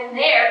go in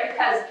there,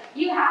 because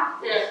you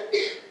have to,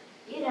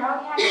 you know,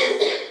 you have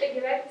to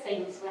figure out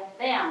things with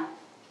them.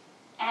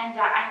 And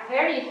I'm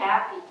very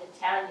happy to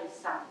tell you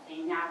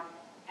something. Now,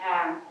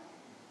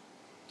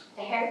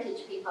 the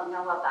heritage people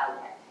know about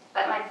it,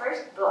 but my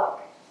first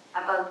book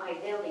about my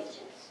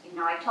villages, you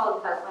know, I told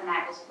about when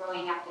I was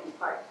growing up in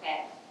Port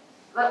Fed,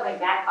 about my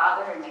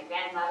grandfather and my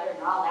grandmother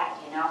and all that,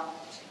 you know.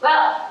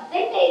 Well,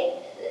 they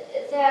made,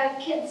 the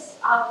kids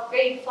of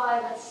grade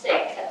 5 and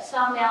 6 at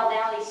Sawmill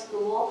Valley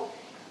School,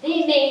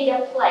 they made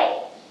a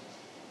play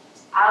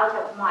out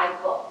of my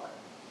book.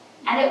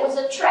 And it was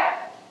a trip.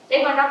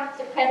 They went up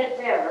the Credit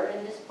River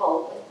in this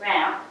boat with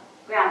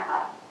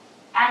Grandpa.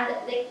 And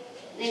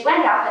they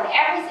went up and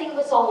everything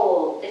was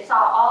old. They saw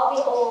all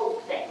the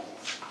old things.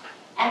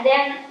 And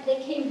then they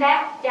came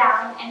back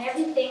down and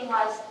everything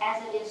was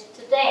as it is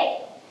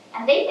today.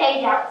 And they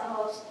made up the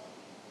most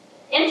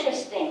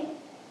interesting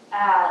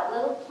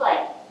little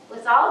play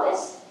with all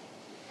this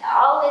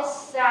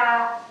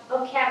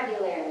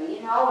vocabulary,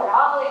 you know,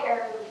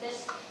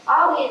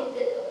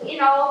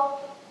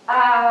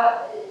 and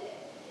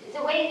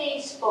the way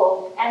they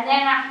spoke. And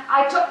then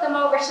I took them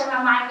over some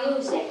of my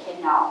music,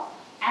 you know,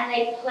 and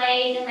they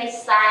played and they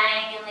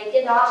sang and they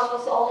did all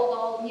those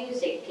old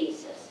music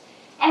pieces.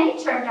 And it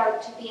turned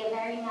out to be a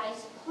very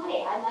nice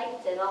play. I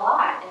liked it a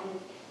lot. And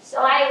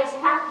so I was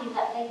happy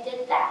that they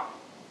did that.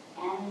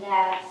 And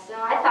so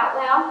I thought,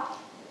 well,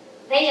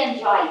 they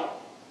enjoyed it.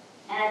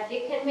 And if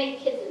you can make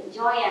kids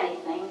enjoy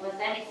anything with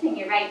anything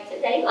you write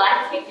today, well,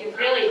 I think you've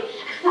really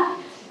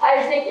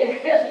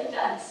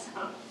done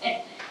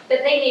something. But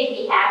they made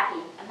me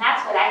happy. And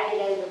that's what I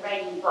get out of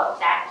writing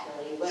books,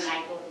 actually, when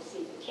I go to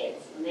see the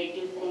kids and they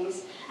do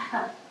things